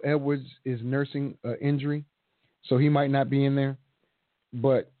Mario Edwards is nursing an injury, so he might not be in there.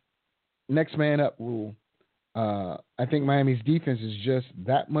 But next man up rule. I think Miami's defense is just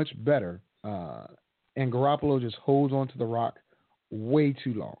that much better, and Garoppolo just holds onto the rock way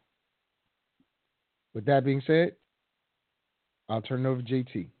too long. With that being said, I'll turn it over to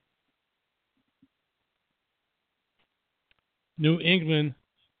JT. New England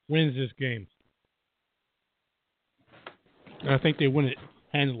wins this game. And I think they win it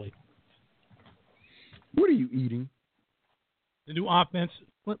handily. What are you eating? The new offense.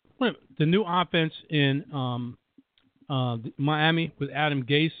 The new offense in Miami with Adam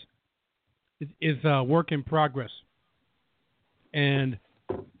Gase is a work in progress. And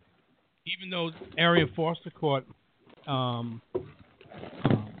even though Arian Foster caught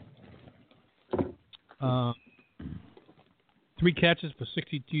 3 catches for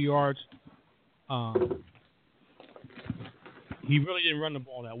 62 yards, he really didn't run the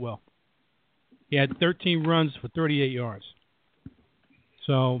ball that well. He had 13 runs for 38 yards.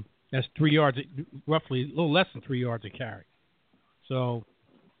 So that's 3 yards, roughly a little less than 3 yards a carry. So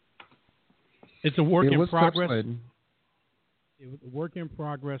it's a work in progress. It was a work in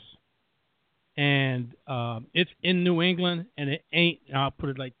progress. And it's in New England, and it ain't, I'll put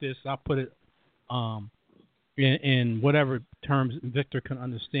it like this, I'll put it in whatever terms Victor can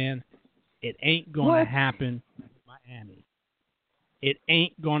understand. It ain't going to happen for Miami. It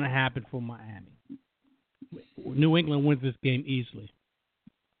ain't going to happen for Miami. New England wins this game easily.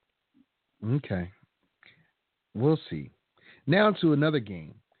 Okay. We'll see. Now to another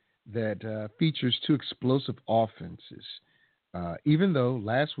game that features 2 explosive offenses. Even though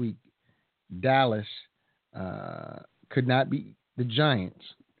last week Dallas could not beat the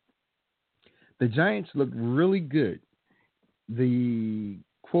Giants, the Giants looked really good. The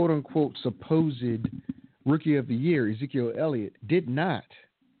quote-unquote supposed Rookie of the Year, Ezekiel Elliott, did not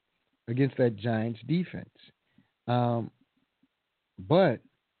against that Giants defense. But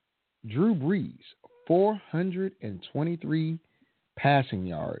Drew Brees, 423 passing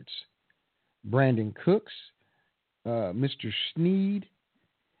yards. Brandon Cooks, Mr. Snead.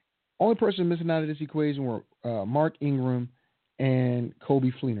 Only person missing out of this equation were Mark Ingram and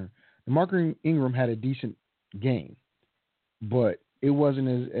Kobe Fleener. Mark Ingram had a decent game, but it wasn't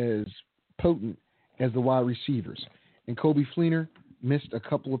as potent as the wide receivers. And Kobe Fleener missed a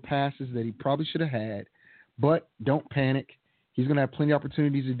couple of passes that he probably should have had, but don't panic. He's going to have plenty of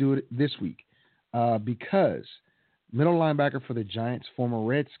opportunities to do it this week because middle linebacker for the Giants, former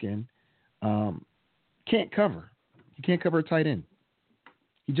Redskin, can't cover. He can't cover a tight end.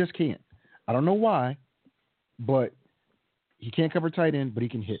 He just can't. I don't know why, but he can't cover tight end, but he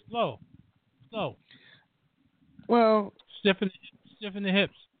can hit. Slow. Well, Stiff in the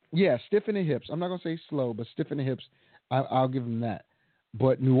hips. Yeah, stiff in the hips. I'm not going to say slow, but stiff in the hips. I'll give him that.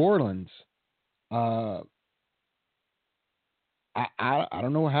 But New Orleans, I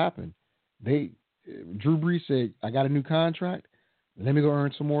don't know what happened. Drew Brees said, I got a new contract. Let me go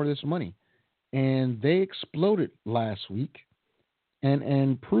earn some more of this money. And they exploded last week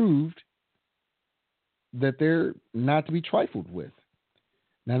and proved that they're not to be trifled with.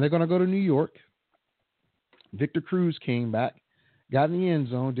 Now they're going to go to New York. Victor Cruz came back, got in the end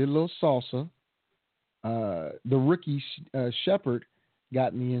zone, did a little salsa. The rookie Shepard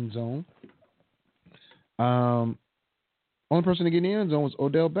got in the end zone. Only person to get in the end zone was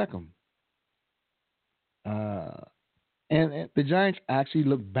Odell Beckham. And the Giants actually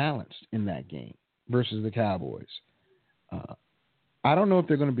looked balanced in that game versus the Cowboys. I don't know if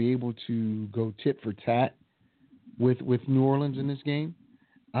they're going to be able to go tit for tat with New Orleans in this game.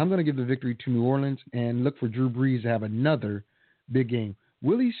 I'm going to give the victory to New Orleans and look for Drew Brees to have another big game.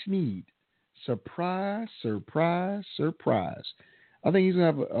 Willie Snead, surprise, surprise, surprise. I think he's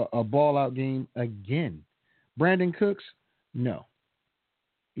going to have a ball-out game again. Brandon Cooks, no.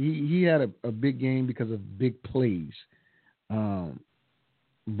 He had a big game because of big plays.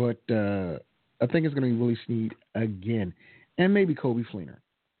 But I think it's going to be Willie Snead again. And maybe Kobe Fleener.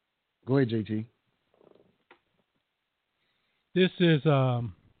 Go ahead, JT. This is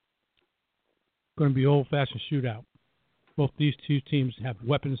going to be old-fashioned shootout. Both these two teams have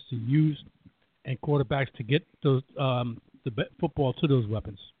weapons to use and quarterbacks to get those the football to those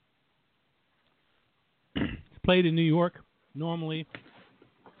weapons. It's played in New York. Normally,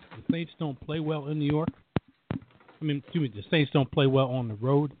 the Saints don't play well in New York. The Saints don't play well on the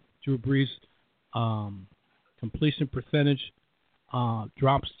road. Drew Brees' completion percentage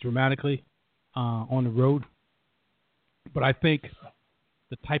drops dramatically on the road. But I think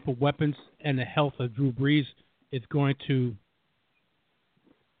the type of weapons and the health of Drew Brees is going to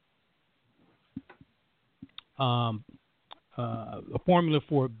a formula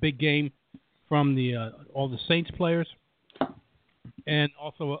for a big game from all the Saints players, and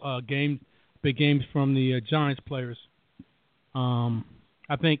also big games from the Giants players.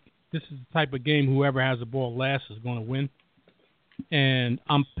 I think this is the type of game whoever has the ball last is going to win, and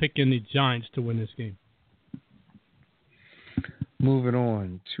I'm picking the Giants to win this game. Moving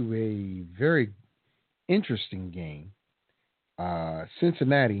on to a very interesting game.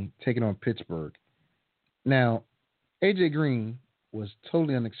 Cincinnati taking on Pittsburgh. Now, A.J. Green was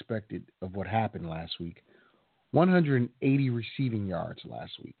totally unexpected of what happened last week. 180 receiving yards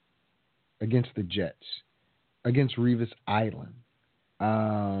last week against the Jets, against Revis Island.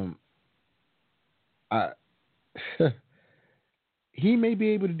 He may be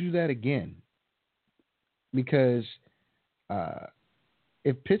able to do that again because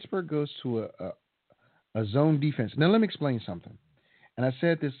if Pittsburgh goes to a zone defense. Now, let me explain something. And I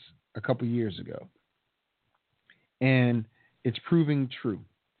said this a couple years ago, and it's proving true.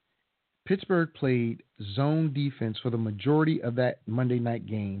 Pittsburgh played zone defense for the majority of that Monday night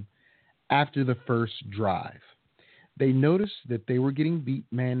game after the first drive. They noticed that they were getting beat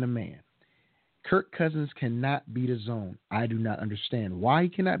man-to-man. Kirk Cousins cannot beat a zone. I do not understand why he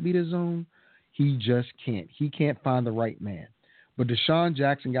cannot beat a zone. He just can't. He can't find the right man. But Deshaun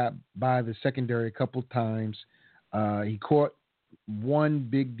Jackson got by the secondary a couple times. He caught one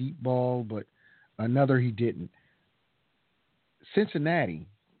big deep ball, but another he didn't. Cincinnati,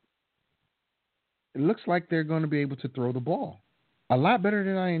 it looks like they're going to be able to throw the ball a lot better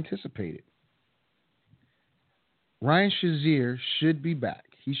than I anticipated. Ryan Shazier should be back.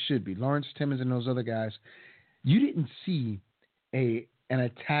 He should be. Lawrence Timmons and those other guys. You didn't see an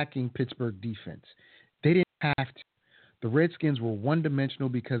attacking Pittsburgh defense. They didn't have to. The Redskins were one-dimensional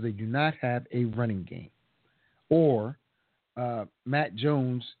because they do not have a running game. Or Matt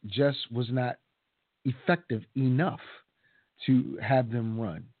Jones just was not effective enough to have them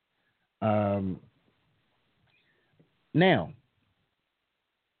run. Now,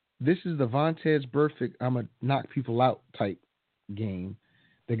 this is the Vontez Burfict, I'm going to knock people out type game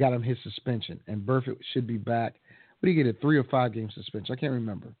that got him his suspension. And Burfict should be back. What do you get, a 3 or 5 game suspension? I can't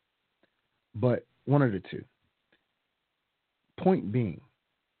remember. But one of the two. Point being,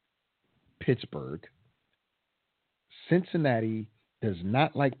 Pittsburgh. Cincinnati does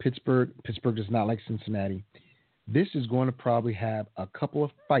not like Pittsburgh. Pittsburgh does not like Cincinnati. This is going to probably have a couple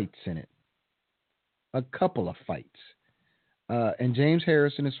of fights in it. A couple of fights. And James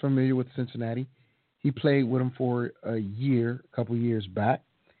Harrison is familiar with Cincinnati. He played with them for a couple of years back.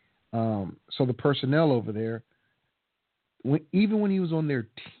 So the personnel over there, even when he was on their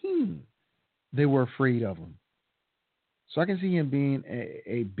team, they were afraid of him. So I can see him being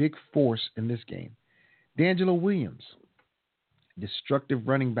a big force in this game. D'Angelo Williams, destructive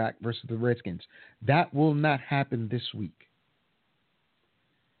running back versus the Redskins. That will not happen this week.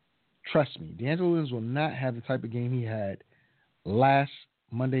 Trust me, D'Angelo Williams will not have the type of game he had last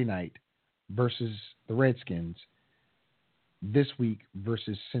Monday night versus the Redskins this week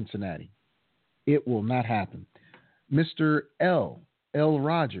versus Cincinnati. It will not happen. Mr. L.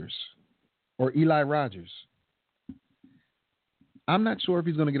 Rogers or Eli Rogers. I'm not sure if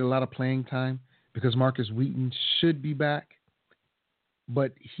he's going to get a lot of playing time because Marcus Wheaton should be back.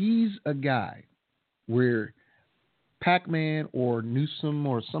 But he's a guy where Pac-Man or Newsom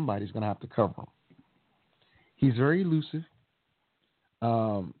or somebody's going to have to cover him. He's very elusive.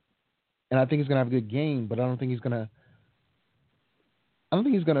 And I think he's going to have a good game, but I don't think he's going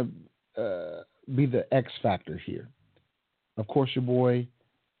to be the X factor here. Of course, your boy,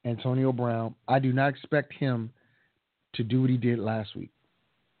 Antonio Brown. I do not expect him to do what he did last week.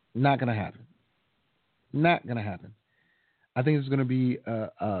 Not going to happen. Not going to happen. I think it's going to be,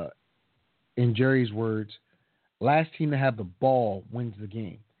 in Jerry's words, last team to have the ball wins the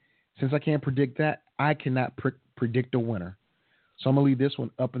game. Since I can't predict that, I cannot predict a winner. So I'm going to leave this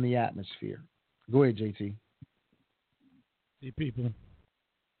one up in the atmosphere. Go ahead, JT. See, people,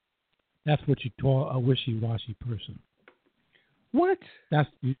 that's what you call a wishy-washy person. What? That's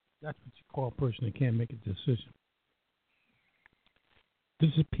what you call a person that can't make a decision. This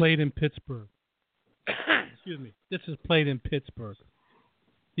is played in Pittsburgh. Excuse me. This is played in Pittsburgh.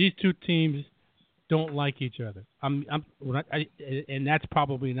 These two teams don't like each other. And that's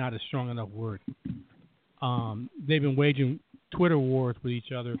probably not a strong enough word. They've been waging Twitter wars with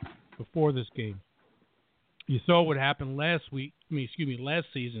each other before this game. You saw what happened last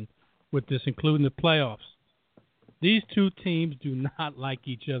season with this, including the playoffs. These two teams do not like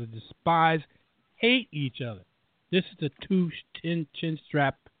each other, despise, hate each other. This is a chin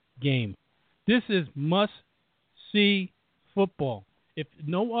strap game. This is must-see football. If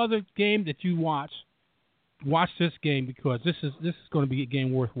no other game that you watch this game because this is going to be a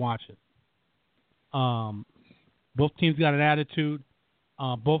game worth watching. Both teams got an attitude.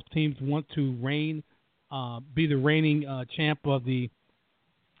 Both teams want to be the reigning champ of the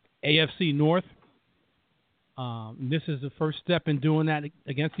AFC North. This is the first step in doing that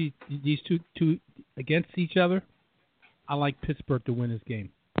against these two against each other. I like Pittsburgh to win this game.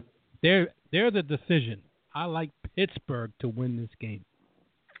 They're the decision. I like Pittsburgh to win this game.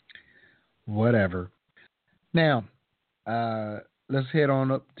 Whatever. Now, let's head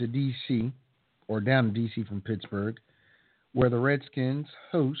on up to D.C. or down to D.C. from Pittsburgh, where the Redskins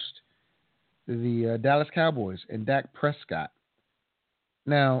host the Dallas Cowboys and Dak Prescott.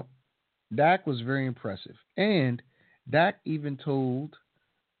 Now, Dak was very impressive. And Dak even told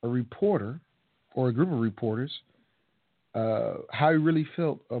a reporter or a group of reporters how he really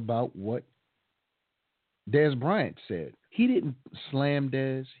felt about what Dez Bryant said. He didn't slam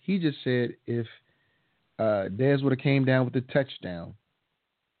Dez. He just said if Dez would have came down with the touchdown,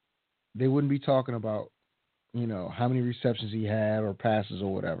 they wouldn't be talking about, how many receptions he had or passes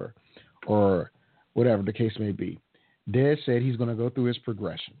or whatever the case may be. Dez said he's going to go through his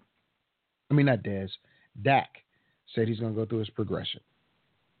progression. I mean, not Dez. Dak said he's going to go through his progression.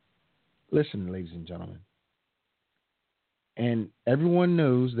 Listen, ladies and gentlemen. And everyone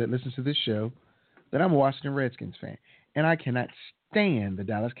knows that listens to this show that I'm a Washington Redskins fan. And I cannot stand the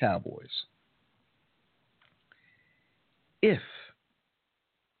Dallas Cowboys. If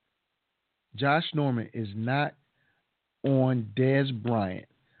Josh Norman is not on Dez Bryant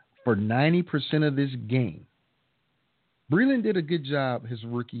for 90% of this game, Breland did a good job his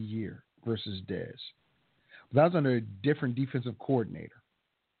rookie year versus Dez. But that was under a different defensive coordinator.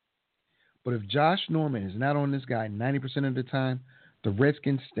 But if Josh Norman is not on this guy 90% of the time, the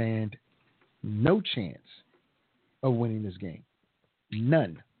Redskins stand no chance of winning this game.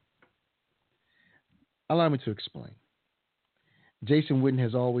 None. Allow me to explain. Jason Witten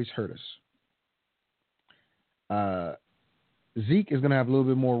has always hurt us. Zeke is going to have a little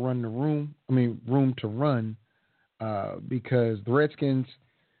bit more room to run because the Redskins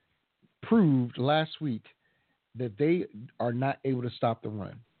proved last week that they are not able to stop the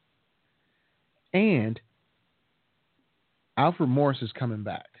run. And Alfred Morris is coming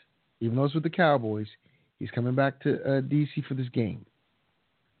back. Even though it's with the Cowboys, he's coming back to D.C. for this game.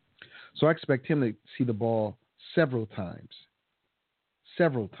 So I expect him to see the ball several times.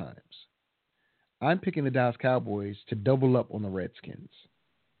 I'm picking the Dallas Cowboys to double up on the Redskins.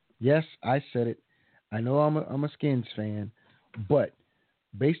 Yes, I said it. I know I'm a Skins fan, but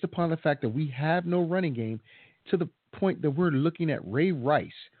based upon the fact that we have no running game, to the point that we're looking at Ray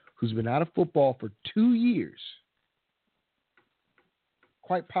Rice, who's been out of football for 2 years,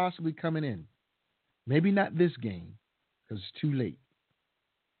 quite possibly coming in. Maybe not this game because it's too late,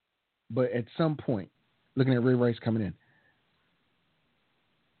 but at some point, looking at Ray Rice coming in,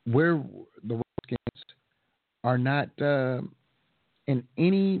 where the Redskins are not in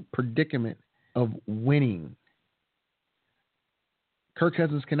any predicament of winning. Kirk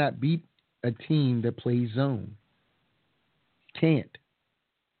Cousins cannot beat a team that plays zone. Can't.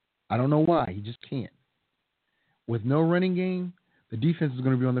 I don't know why. He just can't. With no running game, the defense is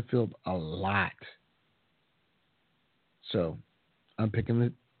going to be on the field a lot. So, I'm picking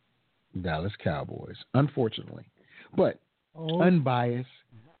the Dallas Cowboys, unfortunately. But unbiased,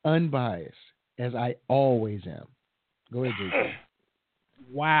 as I always am. Go ahead, Jason.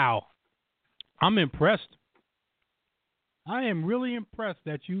 Wow. I'm impressed. I am really impressed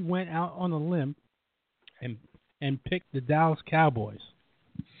that you went out on a limb and picked the Dallas Cowboys.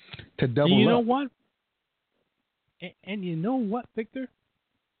 To double and you up. know what? And you know what, Victor?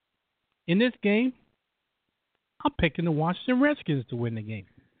 In this game, I'm picking the Washington Redskins to win the game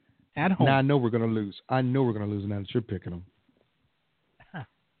at home. Now I know we're going to lose. Now that you're picking them.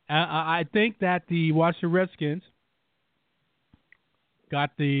 I think that the Washington Redskins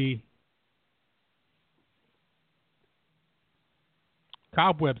got the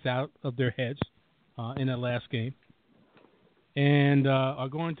cobwebs out of their heads in the last game and are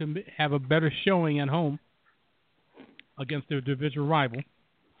going to have a better showing at home against their division rival,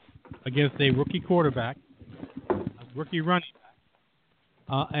 against a rookie quarterback, a rookie running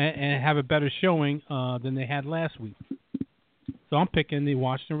back, and have a better showing than they had last week. So I'm picking the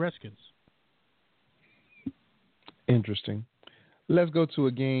Washington Redskins. Interesting. Let's go to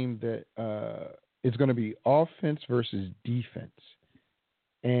a game that is going to be offense versus defense.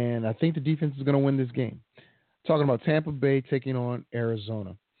 And I think the defense is going to win this game. Talking about Tampa Bay taking on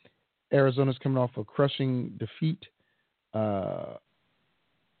Arizona. Arizona's coming off a crushing defeat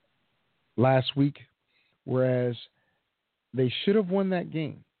last week, whereas they should have won that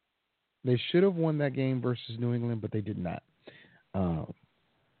game. They should have won that game versus New England, but they did not.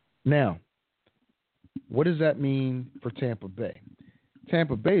 Now, what does that mean for Tampa Bay?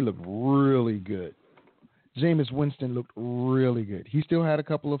 Tampa Bay looked really good. Jameis Winston looked really good. He still had a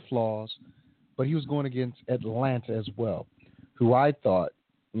couple of flaws, but he was going against Atlanta as well, who I thought,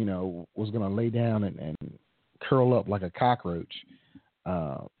 was going to lay down and curl up like a cockroach.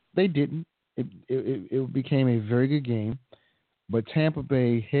 They didn't. It became a very good game, but Tampa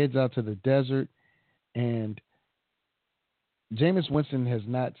Bay heads out to the desert, and Jameis Winston has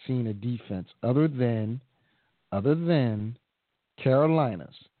not seen a defense other than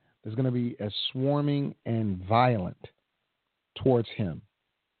Carolina's. There's going to be as swarming and violent towards him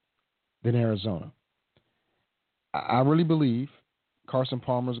than Arizona. I really believe Carson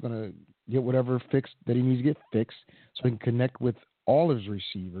Palmer is going to get whatever fixed that he needs to get fixed so he can connect with all his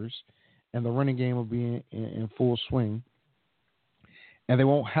receivers, and the running game will be in full swing, and they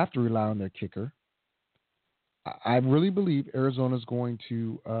won't have to rely on their kicker. I really believe Arizona is going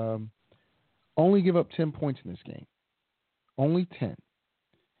to only give up 10 points in this game. Only 10.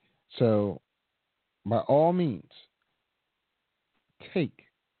 So, by all means, take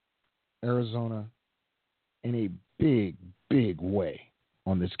Arizona in a big, big way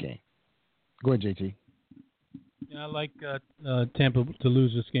on this game. Go ahead, JT. Yeah, I like Tampa to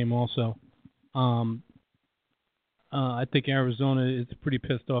lose this game also. I think Arizona is pretty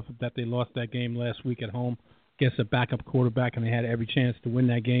pissed off that they lost that game last week at home against a backup quarterback, and they had every chance to win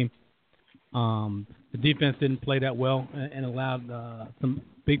that game. The defense didn't play that well and allowed some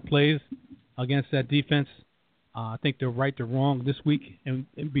big plays against that defense. I think they're right to wrong this week and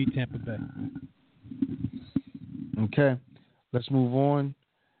beat Tampa Bay. Okay, let's move on.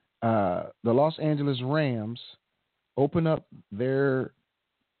 The Los Angeles Rams open up their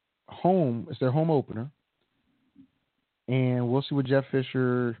home. It's their home opener. And we'll see what Jeff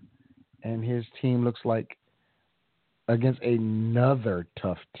Fisher and his team looks like against another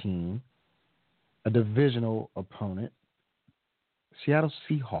tough team, a divisional opponent, Seattle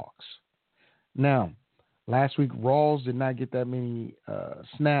Seahawks. Now, last week, Rawls did not get that many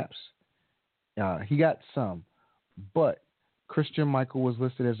snaps. He got some, but Christian Michael was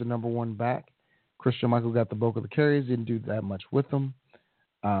listed as the number one back. Christian Michael got the bulk of the carries, didn't do that much with them.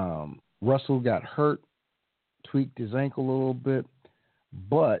 Russell got hurt, tweaked his ankle a little bit,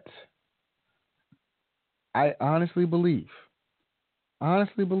 but I honestly believe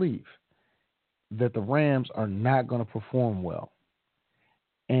that the Rams are not going to perform well.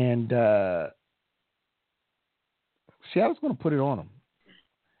 And Seattle's going to put it on them.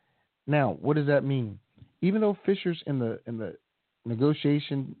 Now, what does that mean? Even though Fisher's in the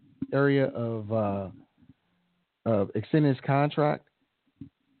negotiation area of extending his contract,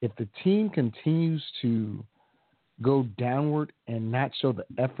 if the team continues to go downward and not show the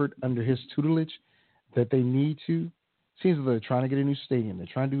effort under his tutelage that they need to, seems like they're trying to get a new stadium, they're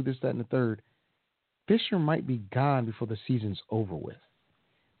trying to do this, that, and the third, Fisher might be gone before the season's over with.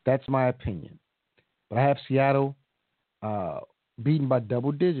 That's my opinion. But I have Seattle beaten by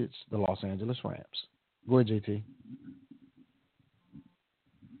double digits, the Los Angeles Rams. Go ahead, JT.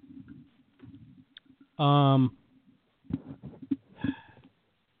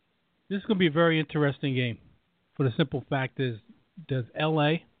 This is going to be a very interesting game. For the simple fact is, does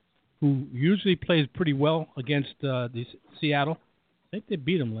L.A., who usually plays pretty well against the Seattle, I think they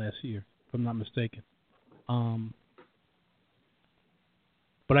beat them last year, if I'm not mistaken.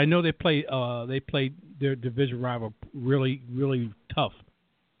 But I know they played their division rival really, really tough.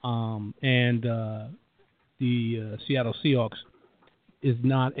 And the Seattle Seahawks is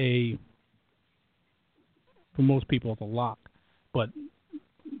not for most people, it's a lock. But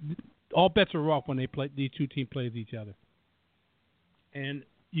all bets are off when these two teams play with each other. And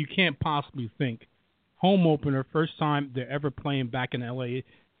you can't possibly think home opener, first time they're ever playing back in LA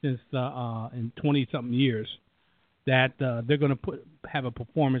since in 20-something years, that they're going to have a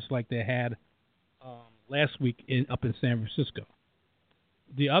performance like they had last week up in San Francisco.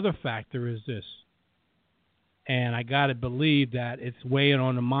 The other factor is this, and I got to believe that it's weighing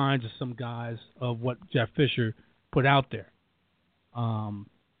on the minds of some guys of what Jeff Fisher put out there,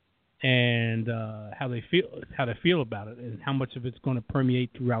 and how they feel about it, and how much of it's going to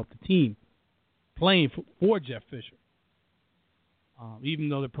permeate throughout the team playing for Jeff Fisher, even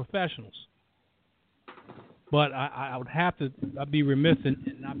though they're professionals. But I'd be remiss in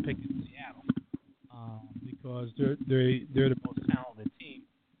not picking Seattle because they're the most talented team,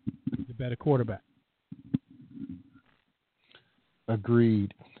 the better quarterback.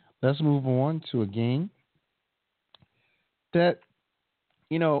 Agreed. Let's move on to a game that,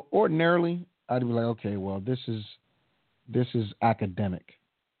 ordinarily I'd be like, okay, well, this is academic.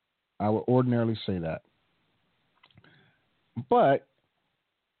 I would ordinarily say that. But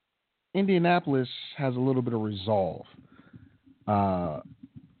Indianapolis has a little bit of resolve.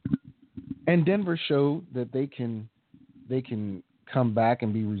 And Denver showed that they can come back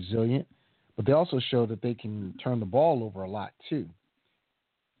and be resilient, but they also show that they can turn the ball over a lot too.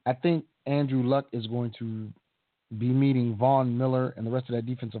 I think Andrew Luck is going to be meeting Von Miller and the rest of that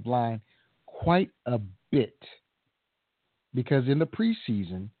defensive line quite a bit, because in the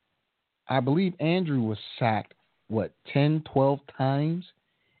preseason, I believe Andrew was sacked, 10, 12 times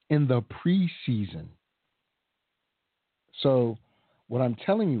in the preseason. So what I'm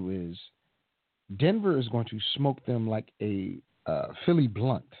telling you is Denver is going to smoke them like a Philly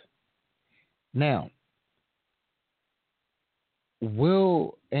blunt. Now,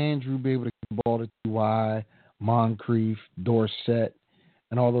 will Andrew be able to get the ball to T.Y., Moncrief, Dorsett,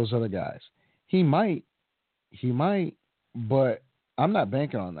 and all those other guys? He might, but I'm not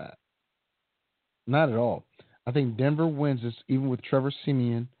banking on that. Not at all. I think Denver wins this, even with Trevor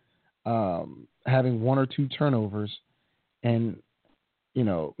Siemian having one or two turnovers. And,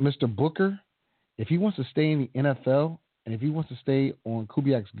 Mr. Booker, if he wants to stay in the NFL and if he wants to stay on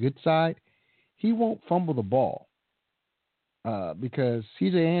Kubiak's good side, he won't fumble the ball because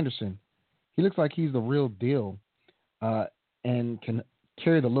C.J. Anderson, he looks like he's the real deal and can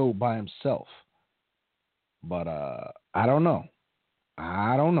carry the load by himself. But I don't know.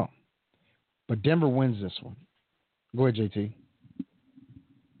 But Denver wins this one. Go ahead, JT.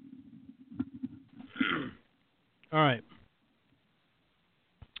 All right.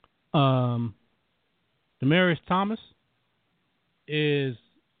 Demaryius Thomas is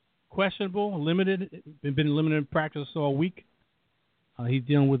questionable, limited. Been limited in practice all week. He's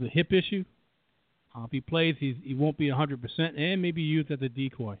dealing with a hip issue. If he plays, he won't be 100% and maybe used as a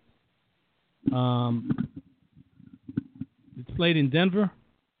decoy. It's played in Denver.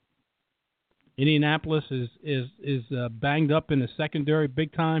 Indianapolis is banged up in the secondary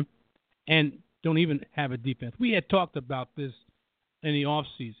big time, and don't even have a defense. We had talked about this in the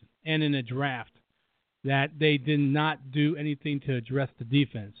offseason and in the draft, that they did not do anything to address the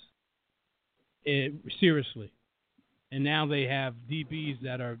defense. Seriously. And now they have DBs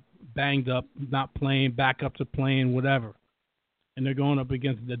that are banged up, not playing, backups are playing, whatever. And they're going up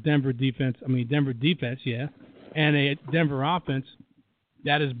against the Denver defense, yeah, and a Denver offense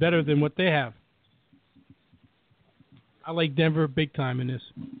that is better than what they have. I like Denver big time in this.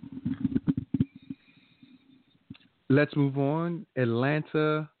 Let's move on.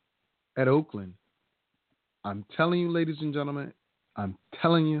 Atlanta at Oakland. I'm telling you, ladies and gentlemen,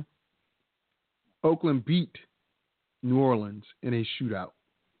 Oakland beat New Orleans in a shootout.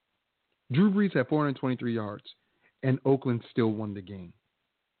 Drew Brees had 423 yards, and Oakland still won the game.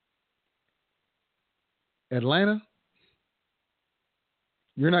 Atlanta,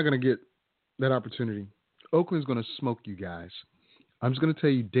 you're not going to get that opportunity. Oakland's going to smoke you guys. I'm just going to tell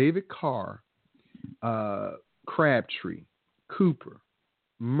you, David Carr, Crabtree, Cooper,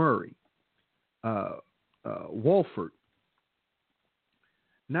 Murray, Wolford,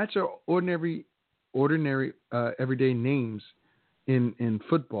 not your ordinary everyday names in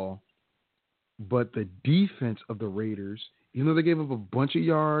football, but the defense of the Raiders, even though they gave up a bunch of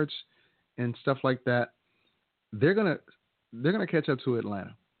yards and stuff like that, they're gonna catch up to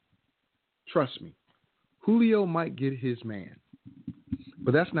Atlanta. Trust me. Julio might get his man,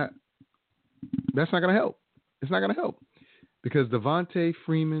 but that's not gonna help. It's not gonna help because Devontae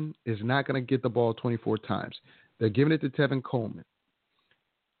Freeman is not gonna get the ball 24 times. They're giving it to Tevin Coleman,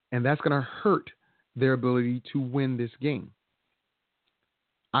 and that's gonna hurt their ability to win this game.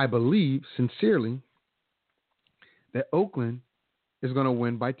 I believe sincerely that Oakland is going to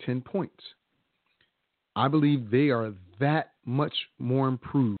win by 10 points. I believe they are that much more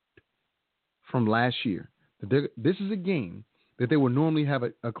improved from last year. This is a game that they would normally have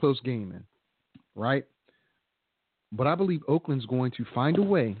a close game in, right? But I believe Oakland's going to find a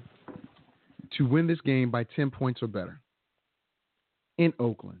way to win this game by 10 points or better in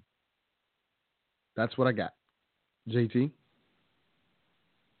Oakland. That's what I got. JT?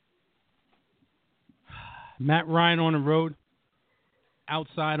 Matt Ryan on the road,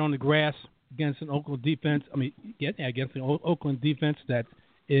 outside on the grass against an Oakland defense. Against an Oakland defense that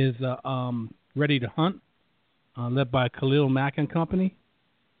is ready to hunt, led by Khalil Mack and company.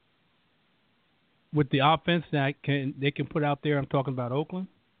 With the offense that they can put out there, I'm talking about Oakland.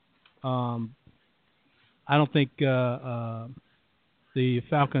 I don't think the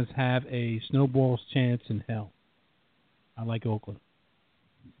Falcons have a snowball's chance in hell. I like Oakland.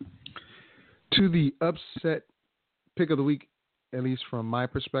 To the upset pick of the week, at least from my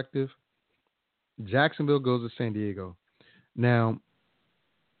perspective, Jacksonville goes to San Diego. Now,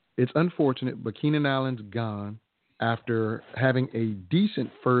 it's unfortunate, but Keenan Allen's gone after having a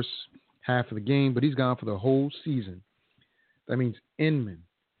decent first half of the game, but he's gone for the whole season. That means Inman,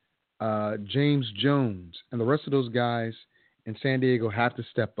 James Jones, and the rest of those guys in San Diego have to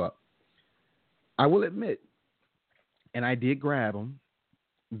step up. I will admit, and I did grab him,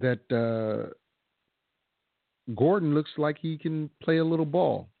 that Gordon looks like he can play a little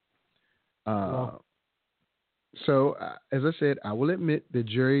ball. So, as I said, I will admit that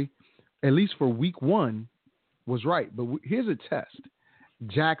Jerry, at least for week one, was right. But here's a test.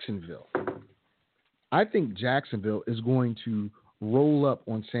 Jacksonville. I think Jacksonville is going to roll up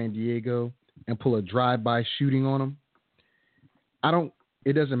on San Diego and pull a drive-by shooting on them.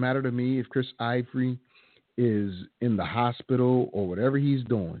 It doesn't matter to me if Chris Ivory is in the hospital or whatever he's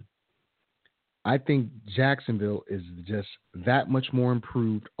doing. I think Jacksonville is just that much more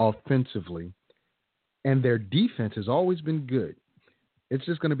improved offensively, and their defense has always been good. It's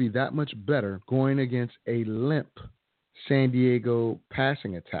just going to be that much better going against a limp San Diego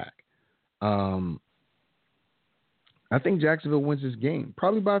passing attack. I think Jacksonville wins this game,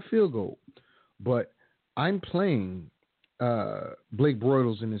 probably by a field goal, but I'm playing Blake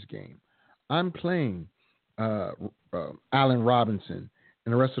Bortles in this game. I'm playing Allen Robinson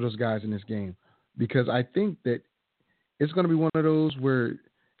and the rest of those guys in this game because I think that it's going to be one of those where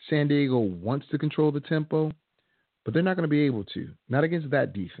San Diego wants to control the tempo, but they're not going to be able to. Not against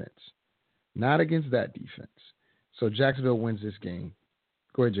that defense. Not against that defense. So Jacksonville wins this game.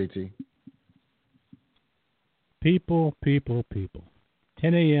 Go ahead, JT. People.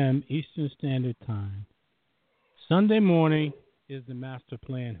 10 a.m. Eastern Standard Time. Sunday morning is the master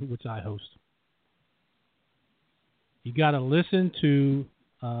plan, which I host. You got to listen to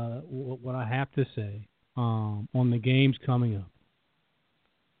what I have to say on the games coming up.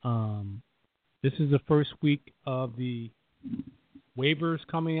 This is the first week of the waivers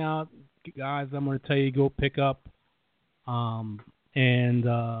coming out. guys I'm going to tell you go pick up. And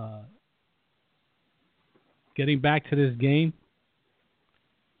getting back to this game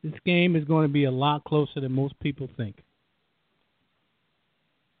is going to be a lot closer than most people think.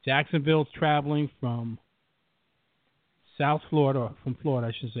 Jacksonville's traveling from South Florida, or from Florida,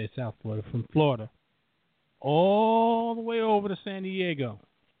 I should say South Florida, from Florida, all the way over to San Diego,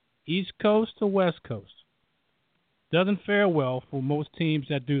 East Coast to West Coast. Doesn't fare well for most teams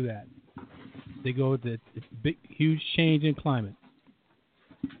that do that. They go with the big, huge change in climate.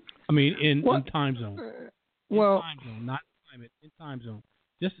 I mean, in time zone. Time zone, not climate, in time zone.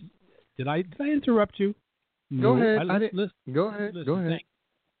 Just did I interrupt you? Go No, ahead. Go ahead. Go ahead.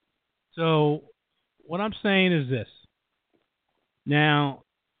 So, what I'm saying is this. Now,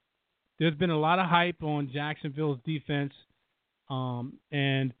 there's been a lot of hype on Jacksonville's defense,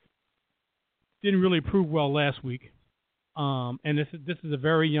 and didn't really prove well last week. And this is a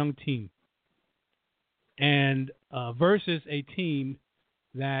very young team, and versus a team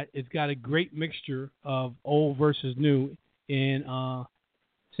that has got a great mixture of old versus new in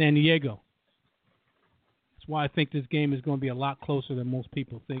San Diego. That's why I think this game is going to be a lot closer than most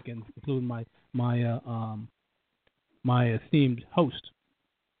people think, including my esteemed host.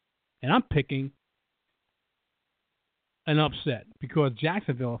 And I'm picking an upset because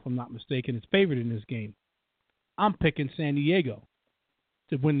Jacksonville, if I'm not mistaken, is favored in this game. I'm picking San Diego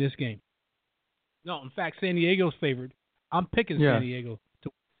to win this game. No, in fact, San Diego's favored. I'm picking San Diego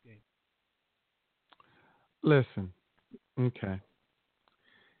to win this game. Listen, okay.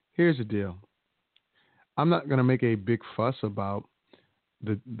 Here's the deal. I'm not going to make a big fuss about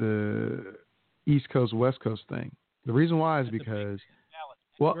the East Coast, West Coast thing. The reason why is because...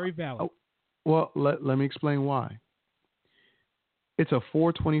 Very valid. Well, let me explain why. It's a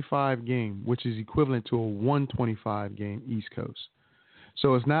 425 game, which is equivalent to a 125 game East Coast.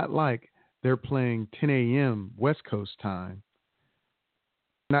 So it's not like they're playing 10 a.m. West Coast time.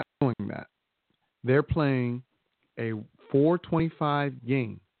 Not doing that. They're playing a 425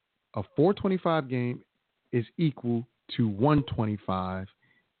 game. A 425 game is equal to 125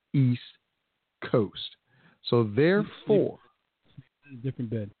 East Coast. So therefore... different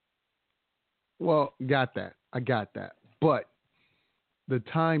bed. Well, got that. I got that. But the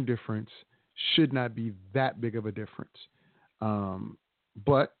time difference should not be that big of a difference.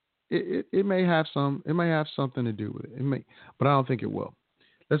 But it may have some. It may have something to do with it. It may, but I don't think it will.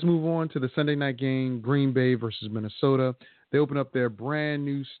 Let's move on to the Sunday night game: Green Bay versus Minnesota. They open up their brand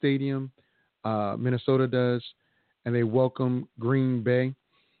new stadium. Minnesota does, and they welcome Green Bay.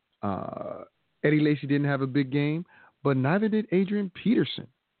 Eddie Lacy didn't have a big game, but neither did Adrian Peterson.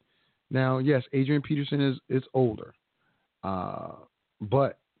 Now, yes, Adrian Peterson is older,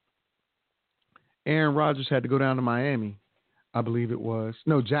 but Aaron Rodgers had to go down to Miami, I believe it was.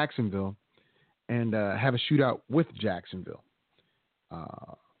 No, Jacksonville, and have a shootout with Jacksonville.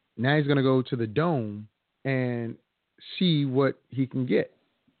 Now he's going to go to the Dome and see what he can get.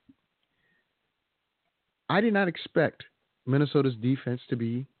 I did not expect Minnesota's defense to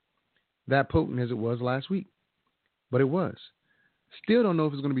be that potent as it was last week, but it was. Still don't know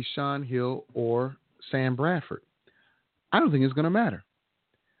if it's going to be Sean Hill or Sam Bradford. I don't think it's going to matter.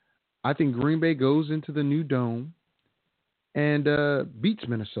 I think Green Bay goes into the new Dome and beats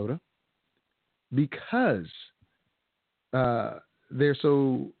Minnesota because they're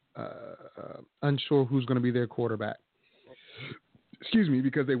so unsure who's going to be their quarterback. Excuse me,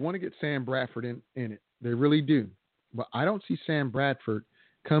 because they want to get Sam Bradford in it. They really do. But I don't see Sam Bradford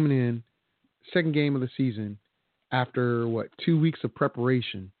coming in second game of the season after, 2 weeks of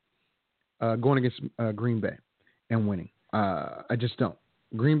preparation going against Green Bay and winning. I just don't.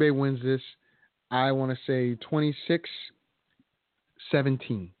 Green Bay wins this, I want to say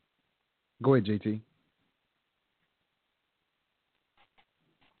 26-17. Go ahead, JT.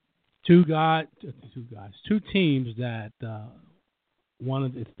 Two teams that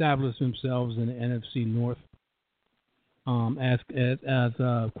want to establish themselves in the NFC North as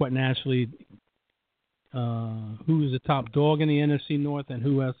quite naturally who is the top dog in the NFC North and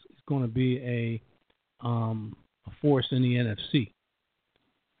who else is going to be a force in the NFC.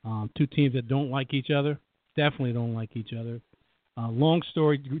 Two teams that don't like each other, definitely don't like each other. Long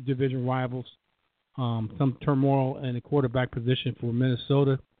story, division rivals. Some turmoil in the quarterback position for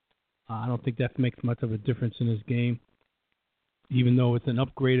Minnesota. I don't think that makes much of a difference in this game, even though it's an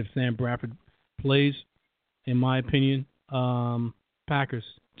upgrade if Sam Bradford plays, in my opinion. Packers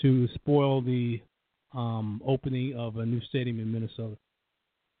to spoil the opening of a new stadium in Minnesota.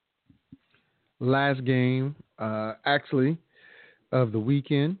 Last game, actually, of the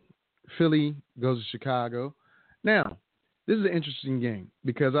weekend, Philly goes to Chicago. Now, this is an interesting game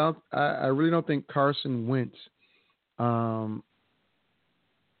because I really don't think Carson Wentz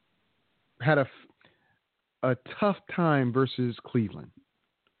had a tough time versus Cleveland.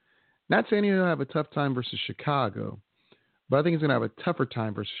 Not saying he'll have a tough time versus Chicago, but I think he's going to have a tougher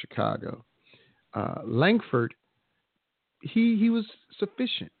time versus Chicago. Langford, he was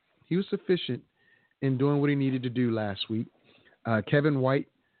sufficient. He was sufficient in doing what he needed to do last week. Kevin White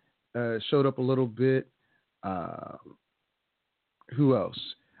showed up a little bit. Who else?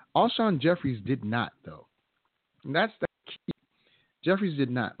 Alshon Jeffries did not, though. And that's the key. Jeffries did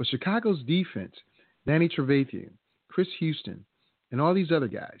not. But Chicago's defense, Danny Trevathan, Chris Houston, and all these other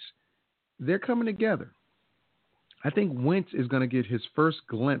guys, they're coming together. I think Wentz is going to get his first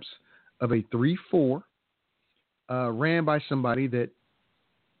glimpse of a 3-4 ran by somebody that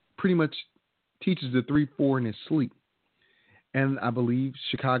pretty much teaches the 3-4 in his sleep. And I believe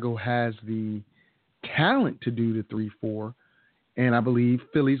Chicago has the talent to do the 3-4. And I believe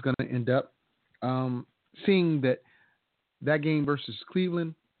Philly's going to end up seeing that game versus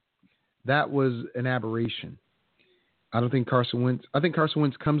Cleveland, that was an aberration. I think Carson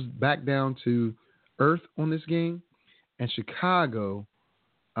Wentz comes back down to earth on this game, and Chicago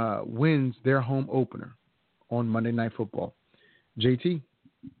wins their home opener on Monday Night Football. JT?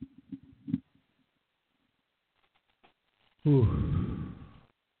 Who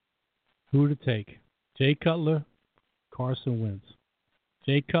to take? Jay Cutler, Carson Wentz.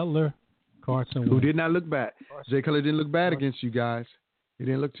 Jay Cutler, Carson Wentz. Who did not look bad. Jay Cutler didn't look bad against you guys. He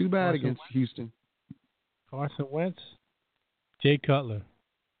didn't look too bad against Houston. Carson Wentz, Jay Cutler.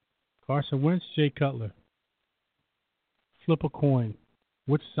 Carson Wentz, Jay Cutler. Flip a coin.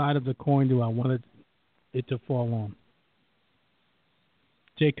 Which side of the coin do I want it to fall on?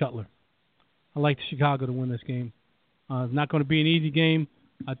 Jay Cutler. I like Chicago to win this game. It's not going to be an easy game.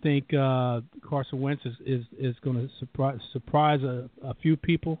 I think Carson Wentz is going to surprise a few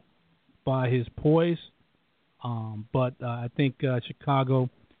people by his poise. But I think Chicago,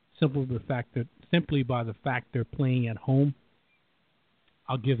 simply by the fact they're playing at home,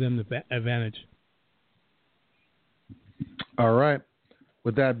 I'll give them the advantage. All right.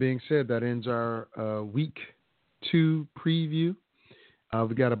 With that being said, that ends our week 2 preview.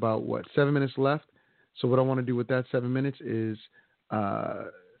 We got about 7 minutes left. So what I want to do with that 7 minutes is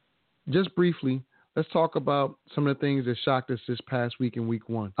just briefly, let's talk about some of the things that shocked us this past week in week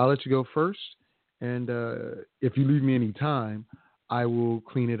 1. I'll let you go first, and if you leave me any time, I will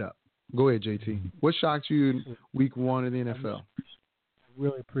clean it up. Go ahead, JT. What shocked you in week 1 in the NFL? I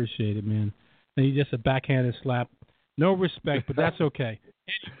really appreciate it, man. And you just a backhanded slap. No respect, but that's okay.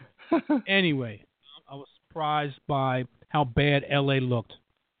 Anyway, I was surprised by how bad LA looked.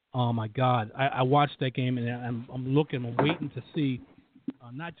 Oh my God! I watched that game and I'm waiting to see.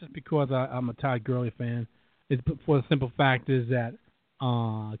 Not just because I'm a Todd Gurley fan, it's for the simple fact is that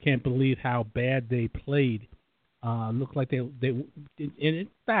I can't believe how bad they played. Looked like they. In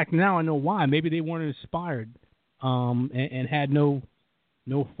fact, now I know why. Maybe they weren't inspired, and had no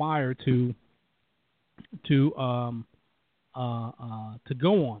fire to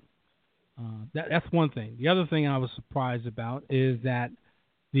go on. That's one thing. The other thing I was surprised about is that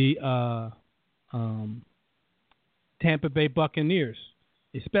the Tampa Bay Buccaneers,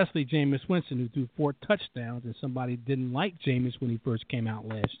 especially Jameis Winston, who threw 4 touchdowns, and somebody didn't like Jameis when he first came out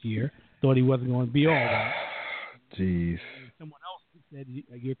last year, thought he wasn't going to be all that. Jeez. Someone else said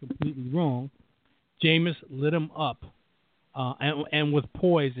you're completely wrong. Jameis lit him up, and with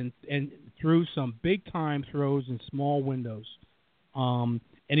poise and threw some big-time throws in small windows. And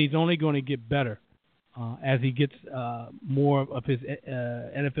he's only going to get better as he gets more of his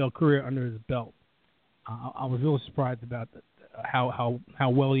NFL career under his belt. I was really surprised about how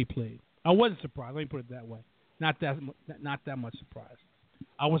well he played. I wasn't surprised. Let me put it that way. Not that much surprise.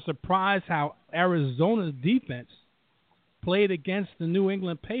 I was surprised how Arizona's defense played against the New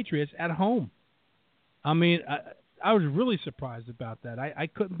England Patriots at home. I mean, I was really surprised about that. I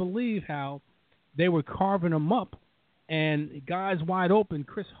couldn't believe how they were carving them up, and guys wide open.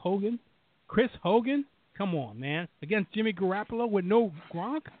 Chris Hogan, come on, man, against Jimmy Garoppolo with no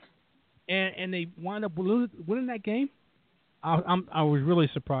Gronk, and they wind up winning that game. I was really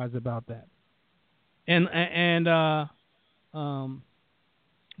surprised about that. And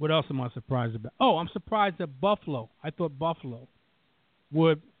what else am I surprised about? Oh, I'm surprised at Buffalo. I thought Buffalo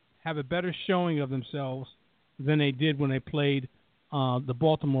would have a better showing of themselves than they did when they played the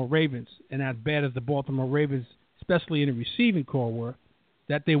Baltimore Ravens. And as bad as the Baltimore Ravens, especially in the receiving core, were,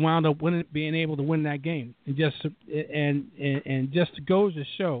 that they wound up being able to win that game. And just goes to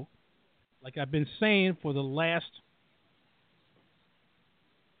show, like I've been saying for the last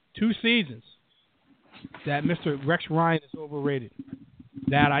 2 seasons, that Mr. Rex Ryan is overrated.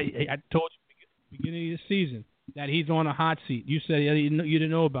 That I told you at the beginning of the season that he's on a hot seat. You said you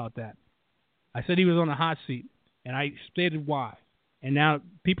didn't know about that. I said he was on a hot seat, and I stated why. And now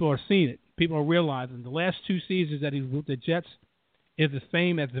people are seeing it. People are realizing the last 2 seasons that he's with the Jets is the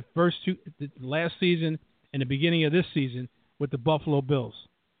same as the last season and the beginning of this season with the Buffalo Bills.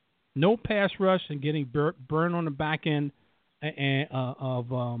 No pass rush and getting burned on the back end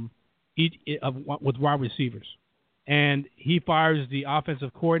with wide receivers. And he fires the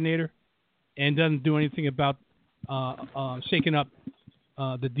offensive coordinator and doesn't do anything about shaking up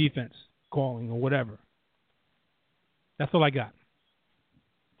the defense calling or whatever. That's all I got.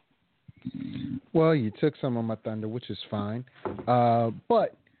 Well, you took some of my thunder, which is fine.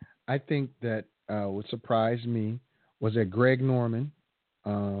 But I think that what surprised me was that Greg Norman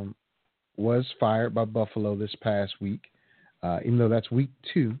was fired by Buffalo this past week, even though that's week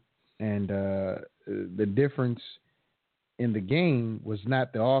 2. And the difference in the game was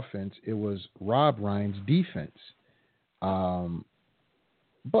not the offense. It was Rob Ryan's defense.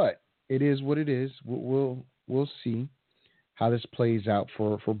 But it is what it is. We'll see how this plays out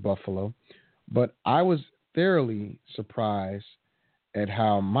for Buffalo. But I was thoroughly surprised at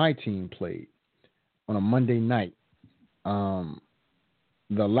how my team played on a Monday night. The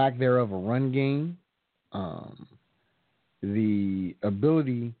lack thereof a run game, the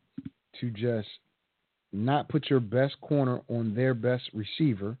ability to just not put your best corner on their best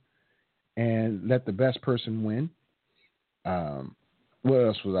receiver and let the best person win. What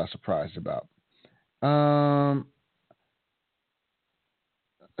else was I surprised about?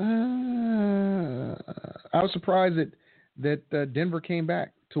 I was surprised that Denver came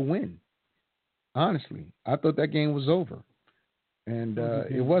back to win. Honestly, I thought that game was over, and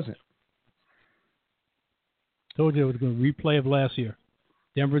it wasn't. Told you it was going to replay of last year.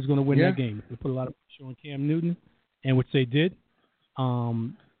 Denver's going to win that game. They put a lot of pressure on Cam Newton, and which they did.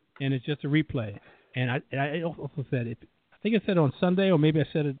 And it's just a replay. And I also said it. I think I said it on Sunday, or maybe I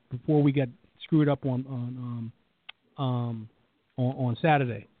said it before we got screwed up on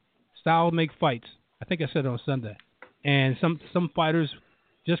Saturday. Style make fights. I think I said it on Sunday. And some fighters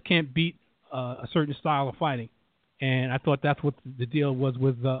just can't beat a certain style of fighting. And I thought that's what the deal was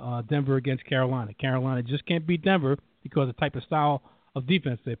with Denver against Carolina. Carolina just can't beat Denver because of the type of style of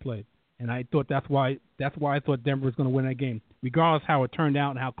defense they played. And I thought that's why I thought Denver was going to win that game, regardless how it turned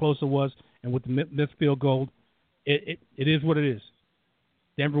out and how close it was. And with the missed field goal, it is what it is.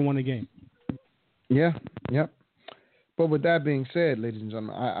 Denver won the game. Yeah, yep. But with that being said, ladies and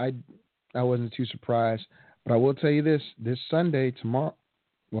gentlemen, I wasn't too surprised. But I will tell you this Sunday, tomorrow,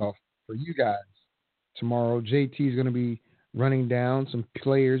 well, for you guys, tomorrow, JT is going to be running down some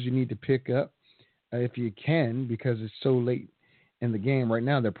players you need to pick up if you can, because it's so late in the game right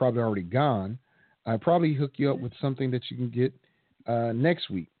now. They're probably already gone. I'll probably hook you up with something that you can get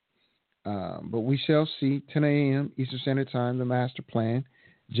next week. But we shall see. 10 a.m. Eastern Standard Time, the master plan.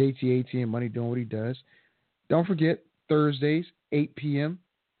 JT, AT, and Money doing what he does. Don't forget, Thursdays, 8 p.m.,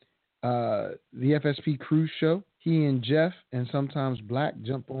 the FSP Cruise Show. He and Jeff and sometimes Black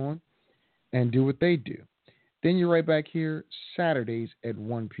jump on and do what they do. Then you're right back here Saturdays at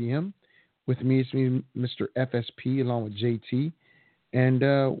 1 p.m. with me. It's me, Mr. FSP, along with JT.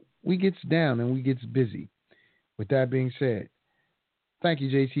 And we gets down and we gets busy. With that being said, thank you,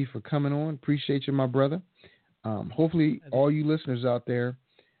 JT, for coming on. Appreciate you, my brother. Hopefully all you listeners out there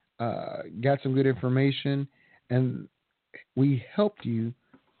got some good information and we helped you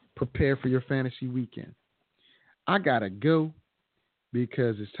prepare for your fantasy weekend. I got to go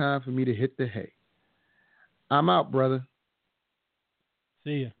because it's time for me to hit the hay. I'm out, brother.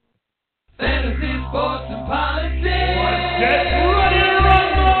 See ya. Fantasy, sports, and politics. Get ready to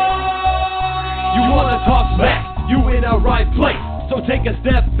rumble! You wanna talk smack? You in the right place. So take a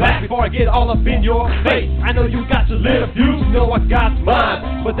step back before I get all up in your face. I know you got your little views, you know I got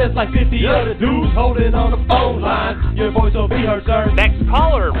mine. But there's like 50 other dudes holding on the phone line. Your voice will be heard, sir. Next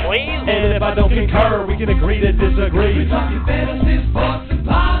caller, please. And if I don't concur, we can agree to disagree. We're talking fantasy, sports, and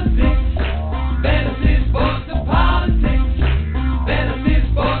politics.